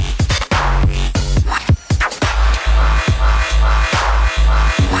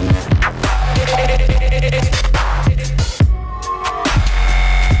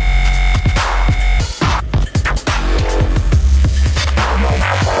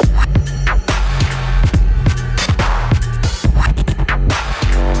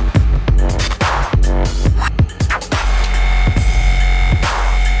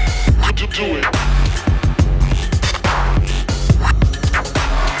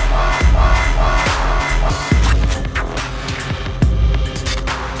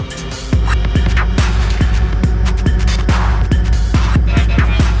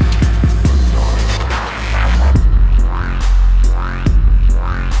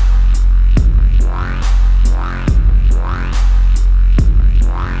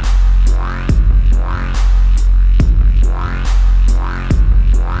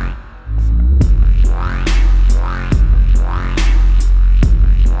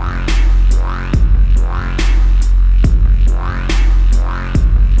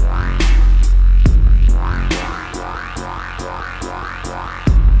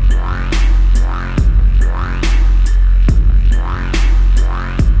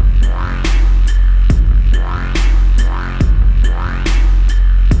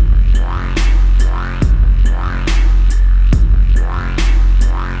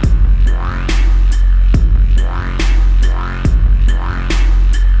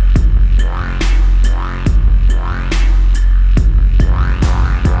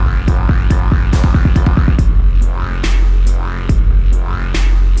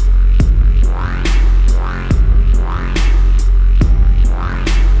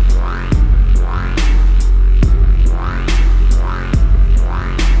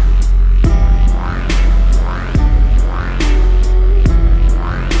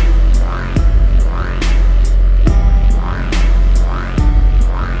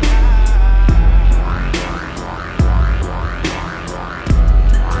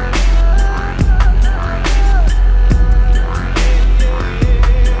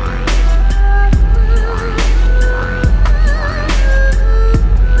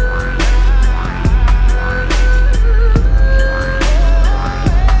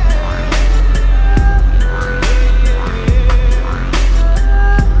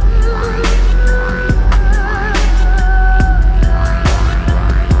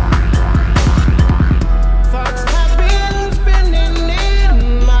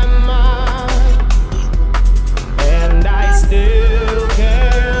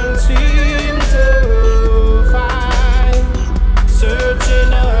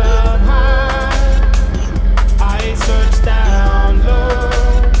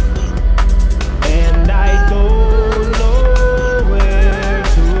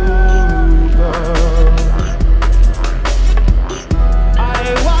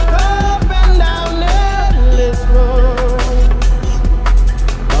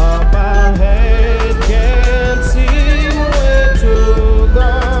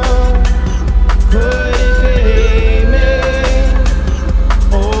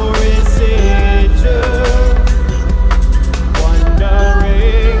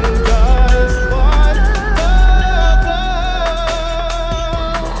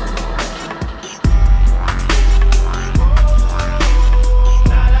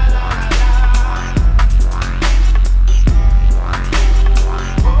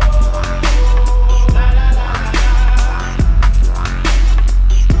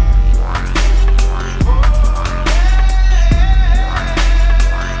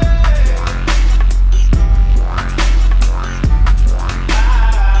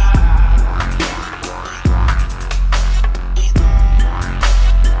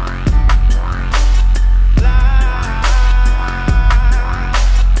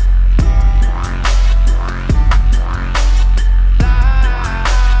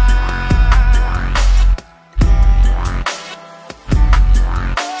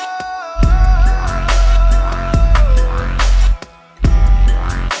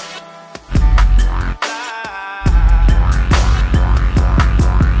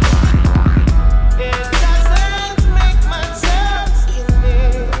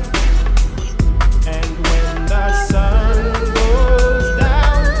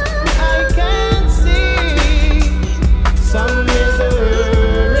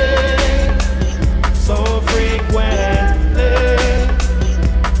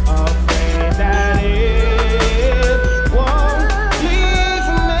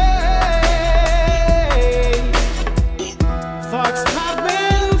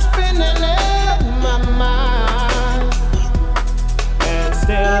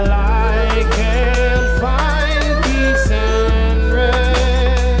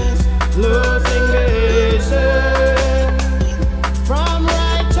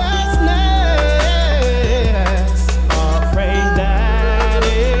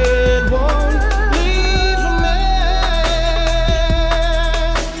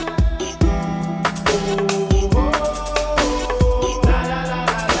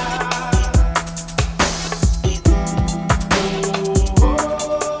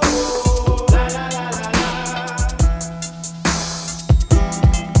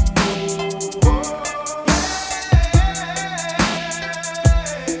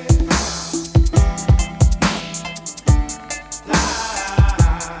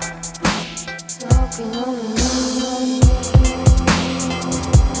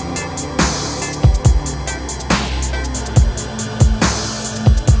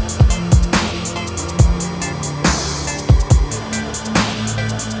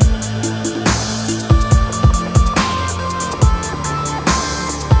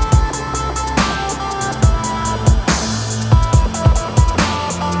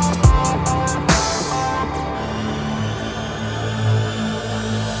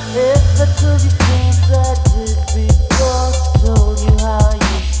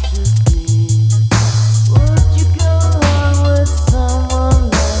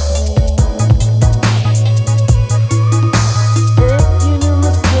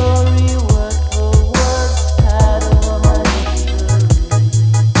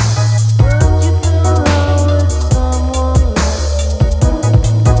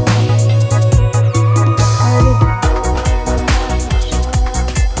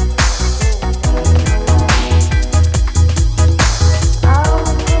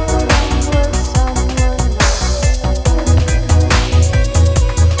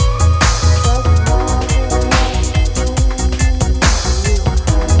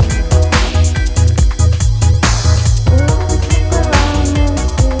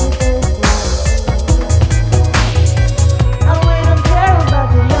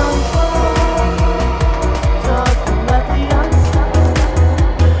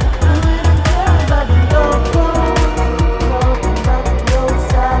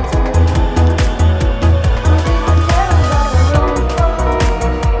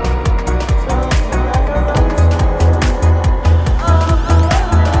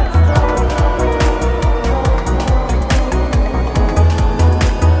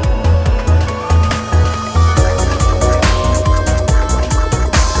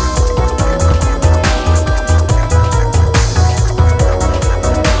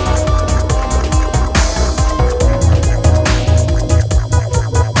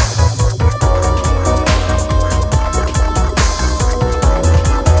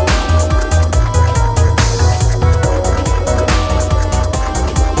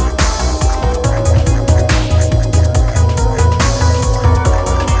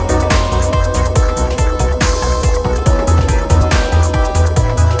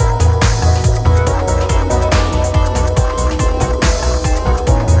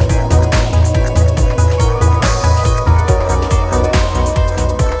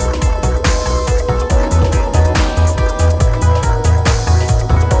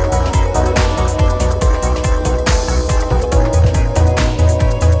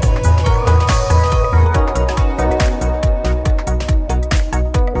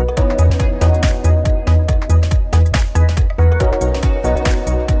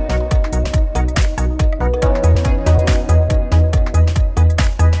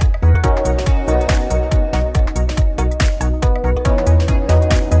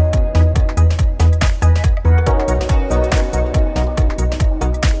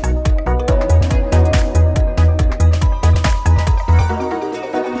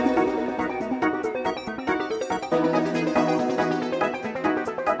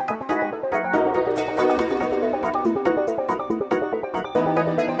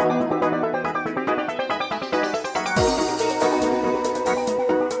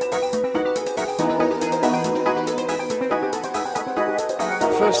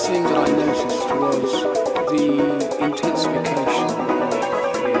 first thing that I noticed was the intensification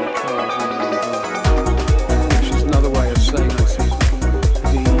of the cars in the environment, which is another way of saying, I think,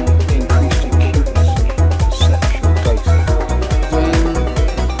 the increased acuteness of perceptual data. Then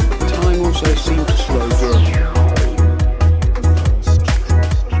time also seemed to slow down.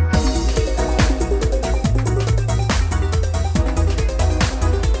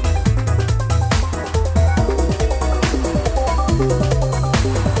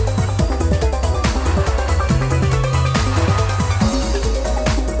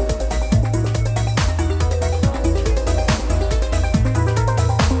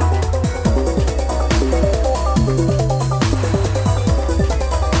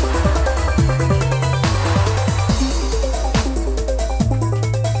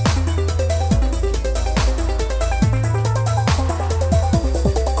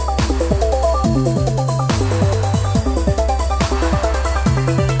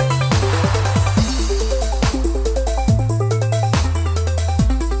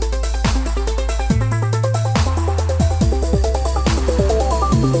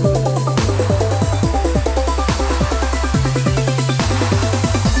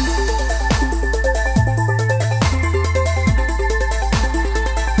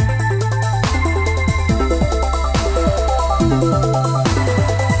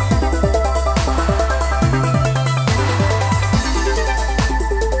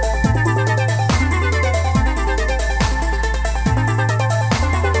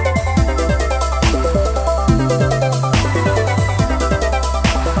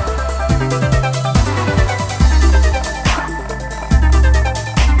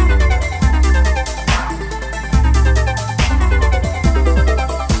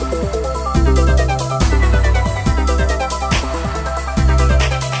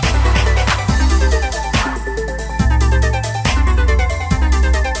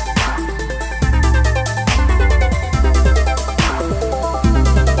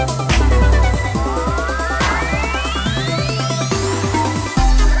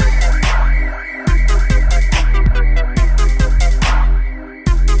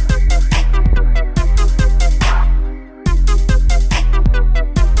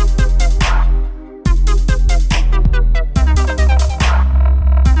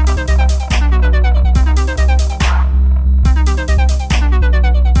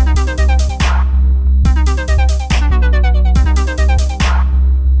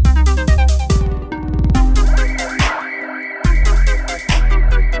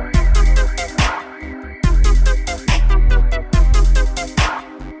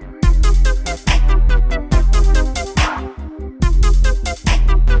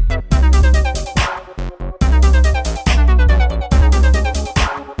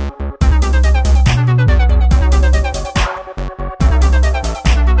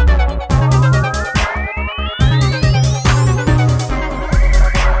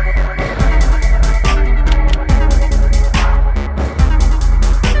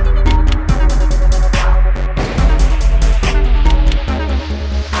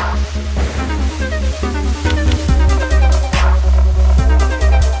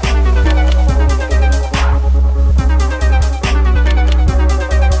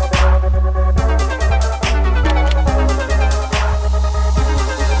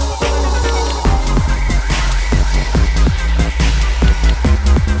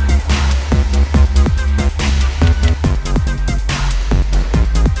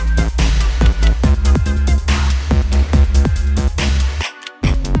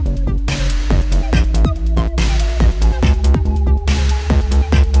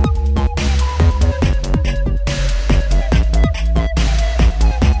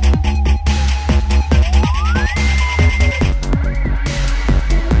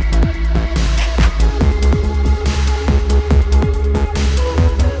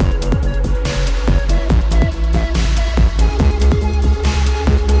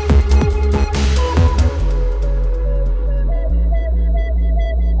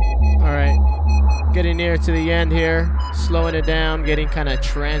 near to the end here. Slowing it down, getting kind of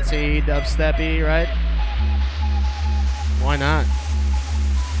trancey, dubsteppy, right? Why not?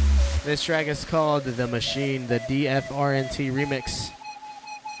 This track is called The Machine, the DFRNT remix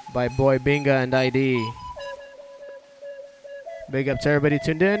by Boy Binga and ID. Big up to everybody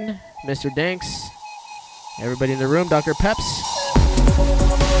tuned in. Mr. Danks, everybody in the room, Dr. Peps.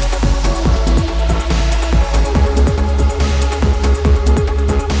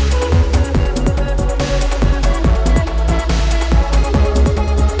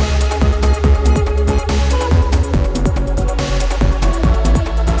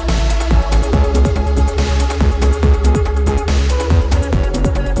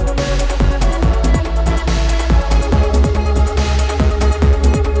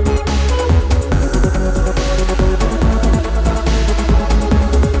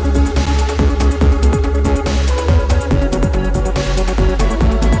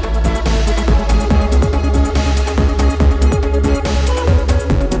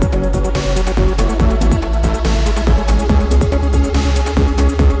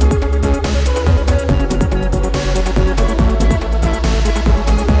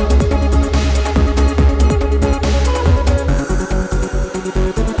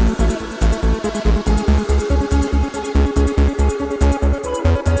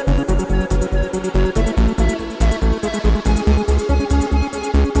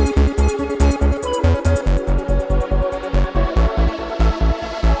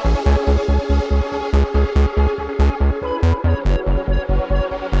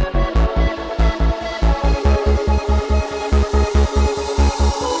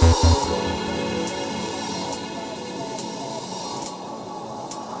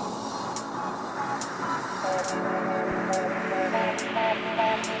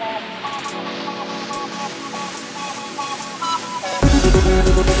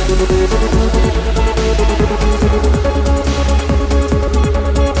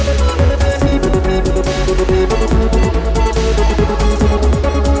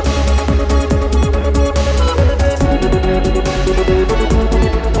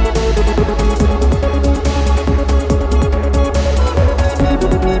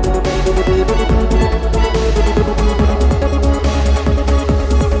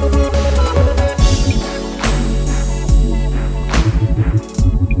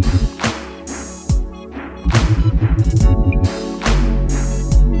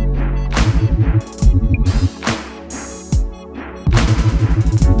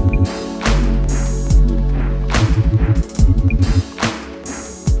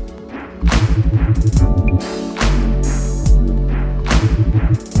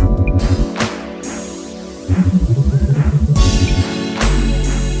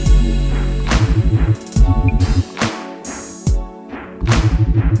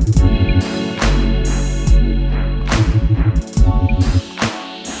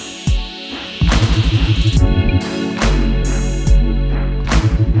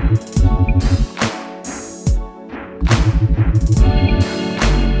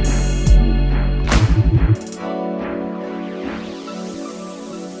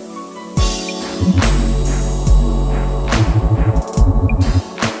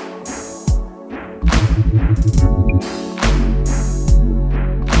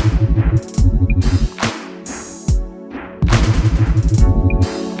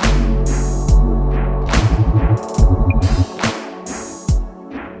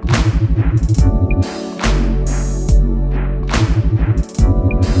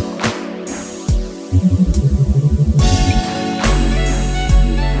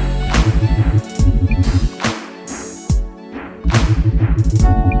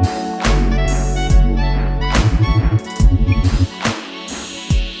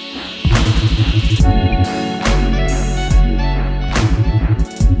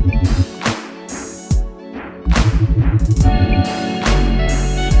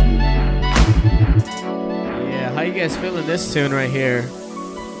 This tune right here.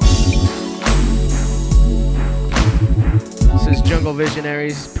 This is Jungle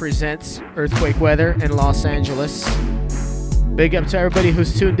Visionaries presents Earthquake Weather in Los Angeles. Big up to everybody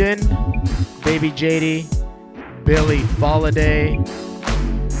who's tuned in. Baby JD, Billy Foliday.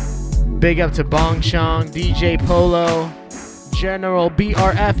 Big up to Bong Chong, DJ Polo, General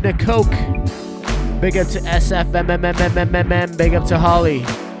BRF Nakoke. Big up to SFMMMMMM. Big up to Holly.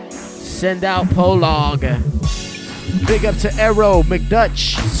 Send out Polog. Big up to Arrow,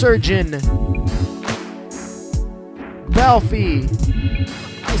 McDutch, Surgeon, Belfie.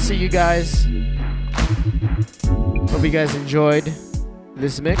 I see you guys. Hope you guys enjoyed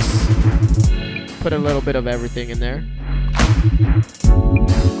this mix. Put a little bit of everything in there.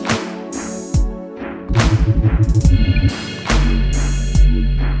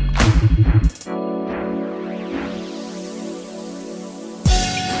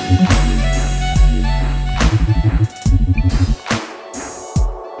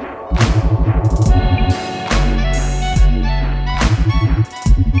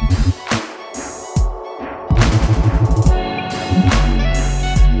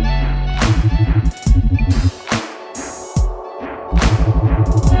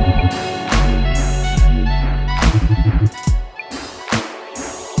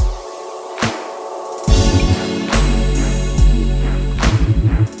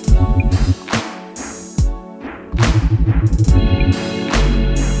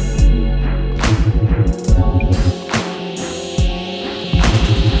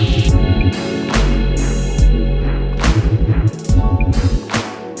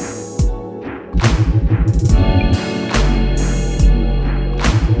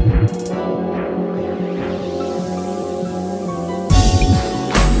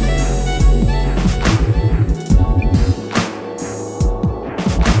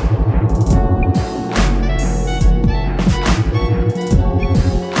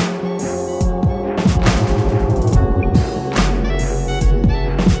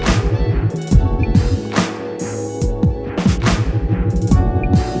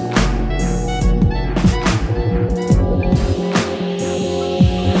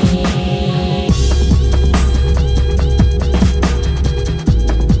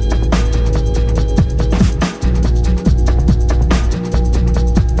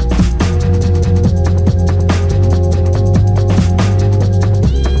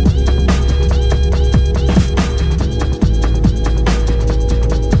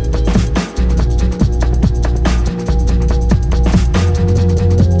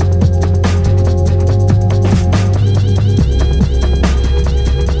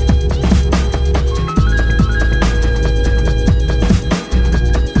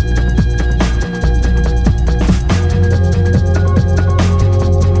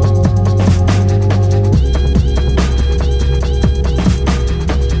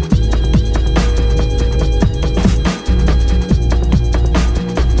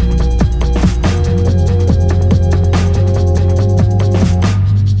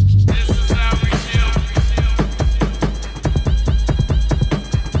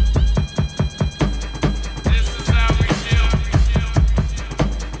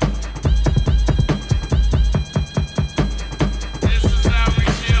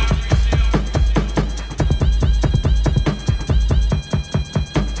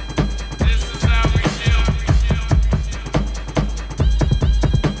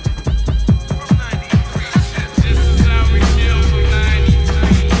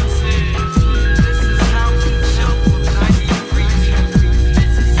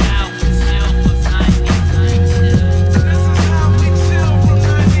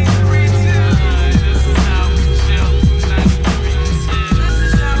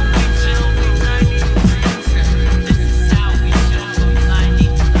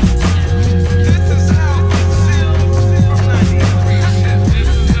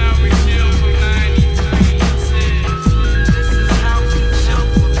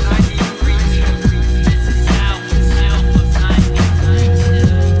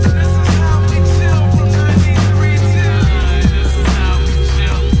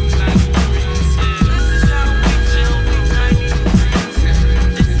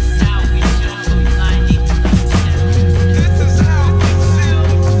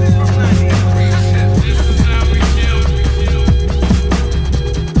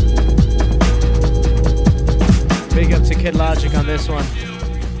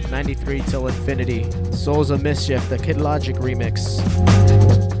 93 Till Infinity, Souls of Mischief, the Kid Logic remix.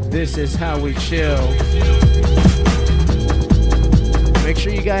 This is how we chill. Make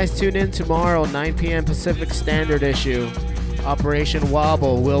sure you guys tune in tomorrow, 9 p.m. Pacific Standard issue. Operation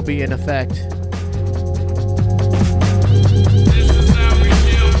Wobble will be in effect.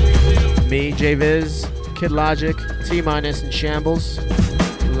 Me, J-Viz, Kid Logic, T-Minus, and Shambles,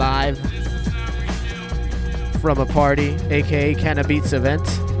 live from a party, aka Canna Beats event.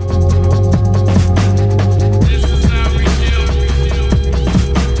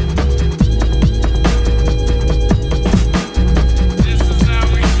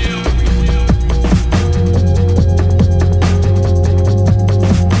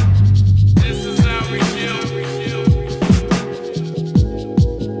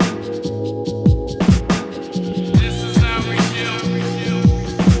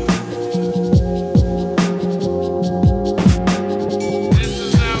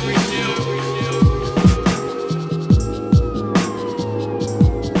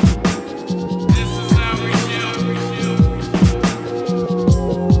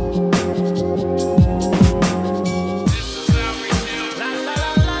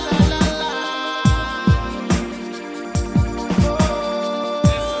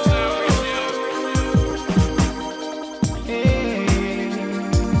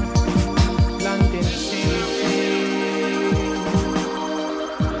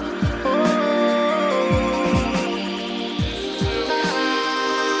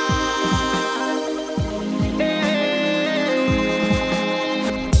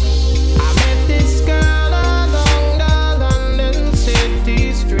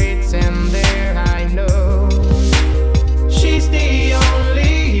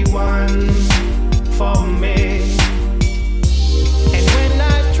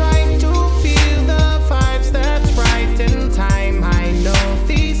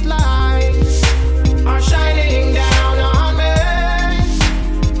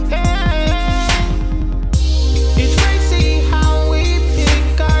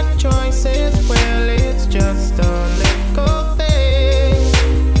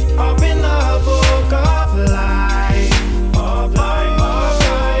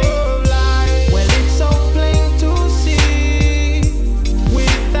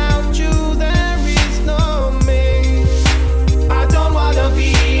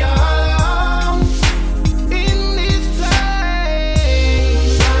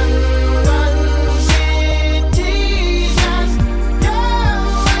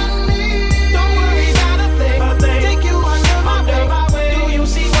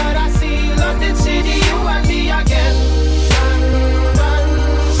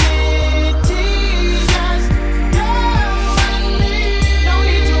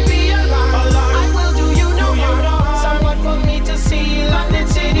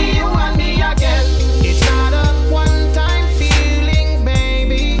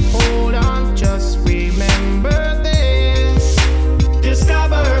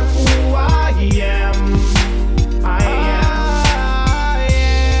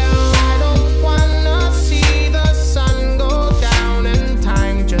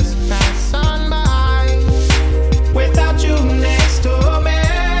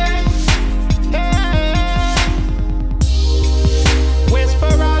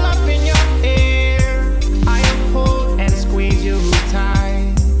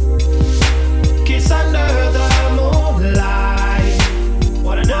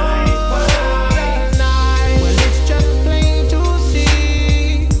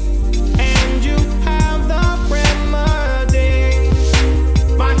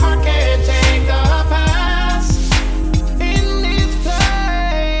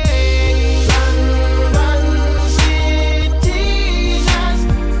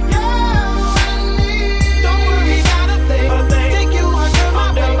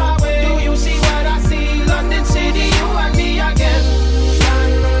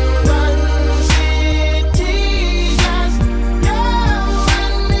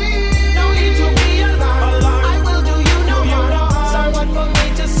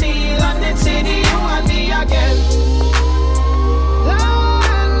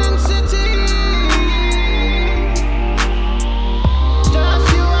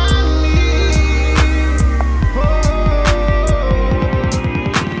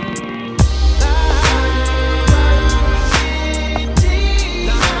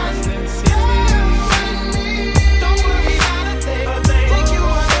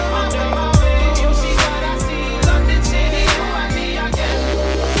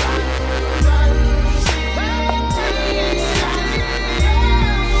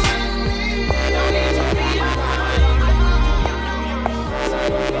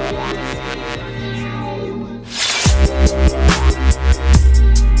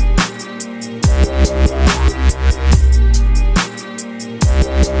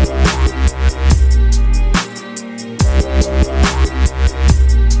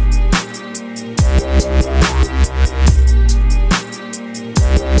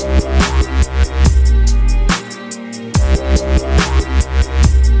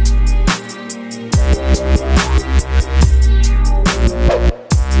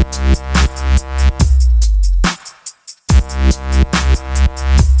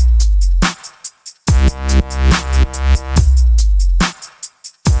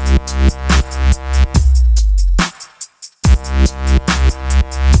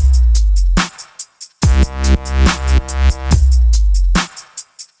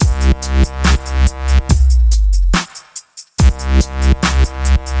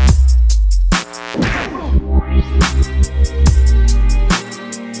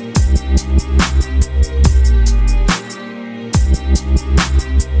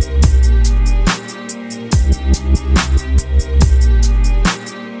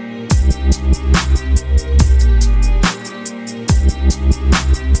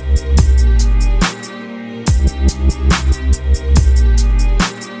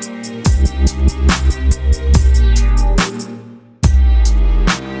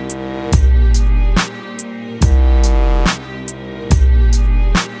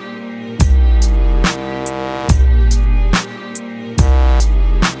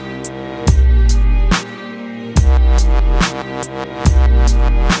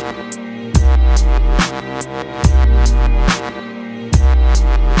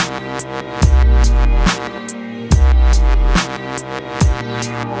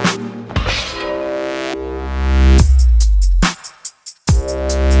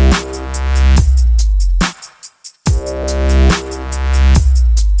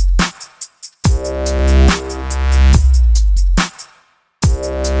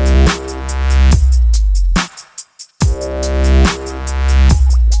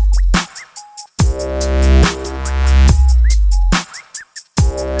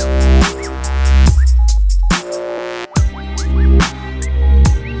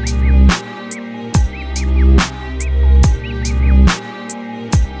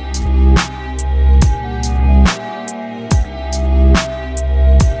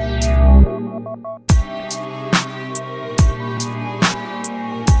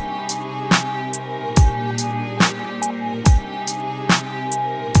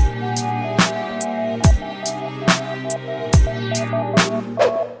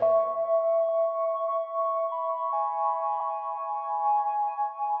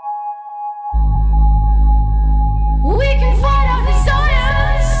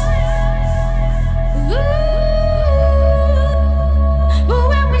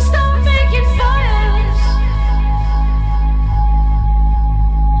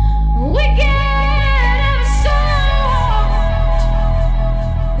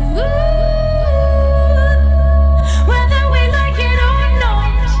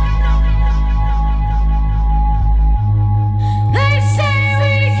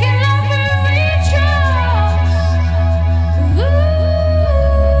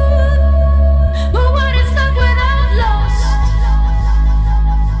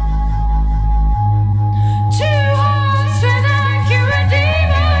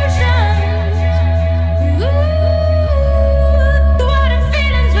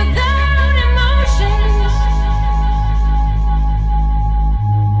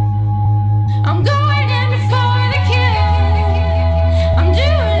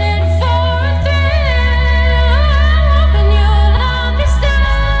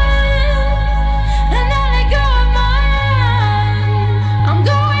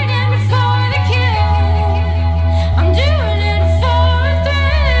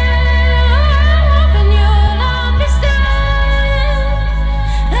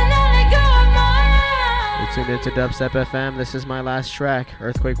 To Dubstep FM. This is my last track,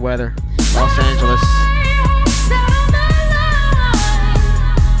 Earthquake Weather, Los Angeles.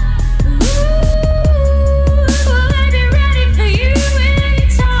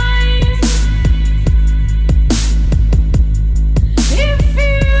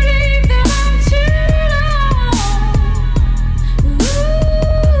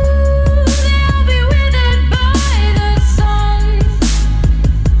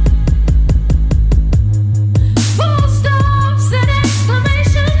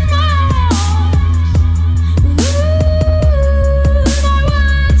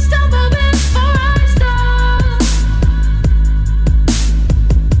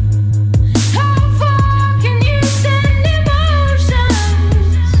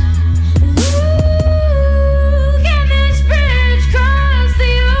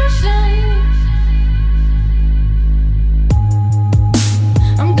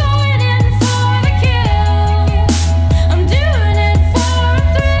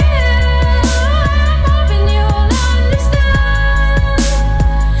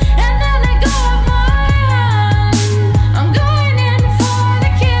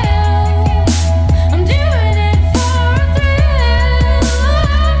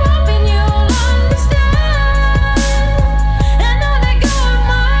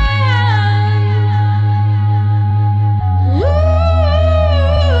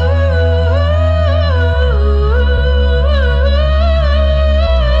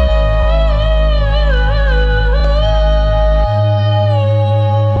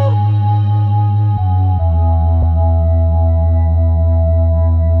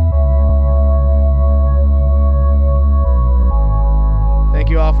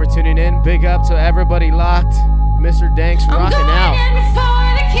 Tuning in. Big up to everybody locked. Mr. Danks rocking out.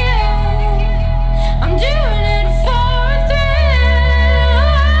 I'm doing it for a thrill.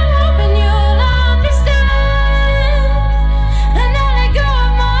 I'm hoping you'll understand. And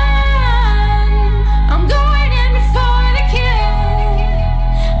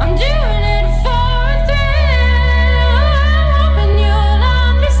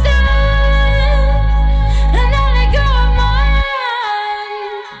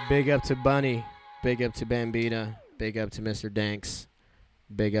Big up to Bunny. Big up to Bambina. Big up to Mr. Danks.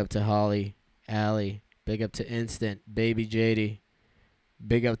 Big up to Holly, Allie. Big up to Instant, Baby JD.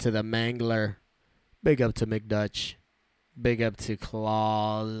 Big up to the Mangler. Big up to McDutch. Big up to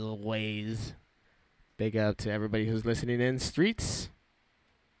Clawways. Big up to everybody who's listening in streets.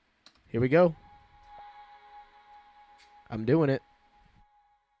 Here we go. I'm doing it.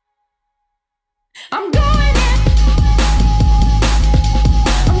 I'm going